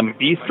 8 p.m.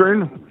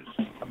 Eastern.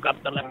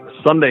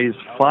 Sundays,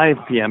 5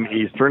 p.m.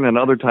 Eastern, and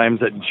other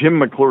times at Jim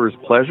McClure's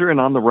Pleasure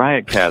and on the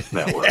Riotcast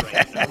Network.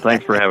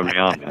 Thanks for having me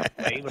on, man.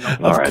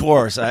 Of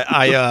course.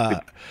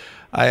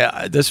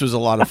 This was a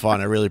lot of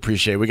fun. I really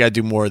appreciate it. We got to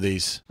do more of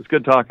these. It's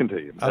good talking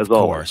to you, as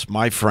always.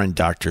 My friend,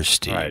 Dr.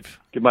 Steve. Right.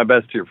 Give my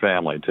best to your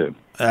family, too.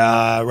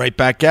 Right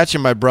back at you,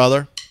 my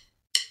brother.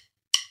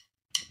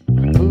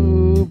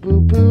 Boo,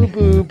 boo, boo,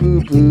 boo,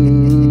 boo,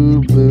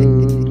 boo,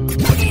 boo.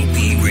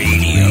 WB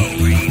Radio.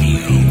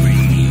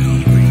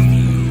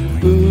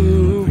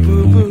 Boo,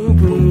 boo, boo,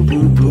 boo,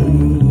 boo,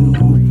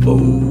 boo, boo.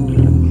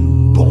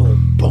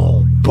 Boom,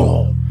 boom,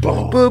 boom,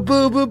 boom. Boo,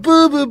 boo, boo,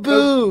 boo, boo,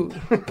 boo.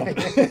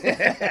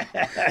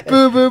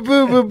 Boo, boo,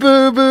 boo, boo,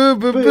 boo, boo,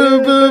 boo,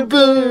 boo, boo,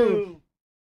 boo.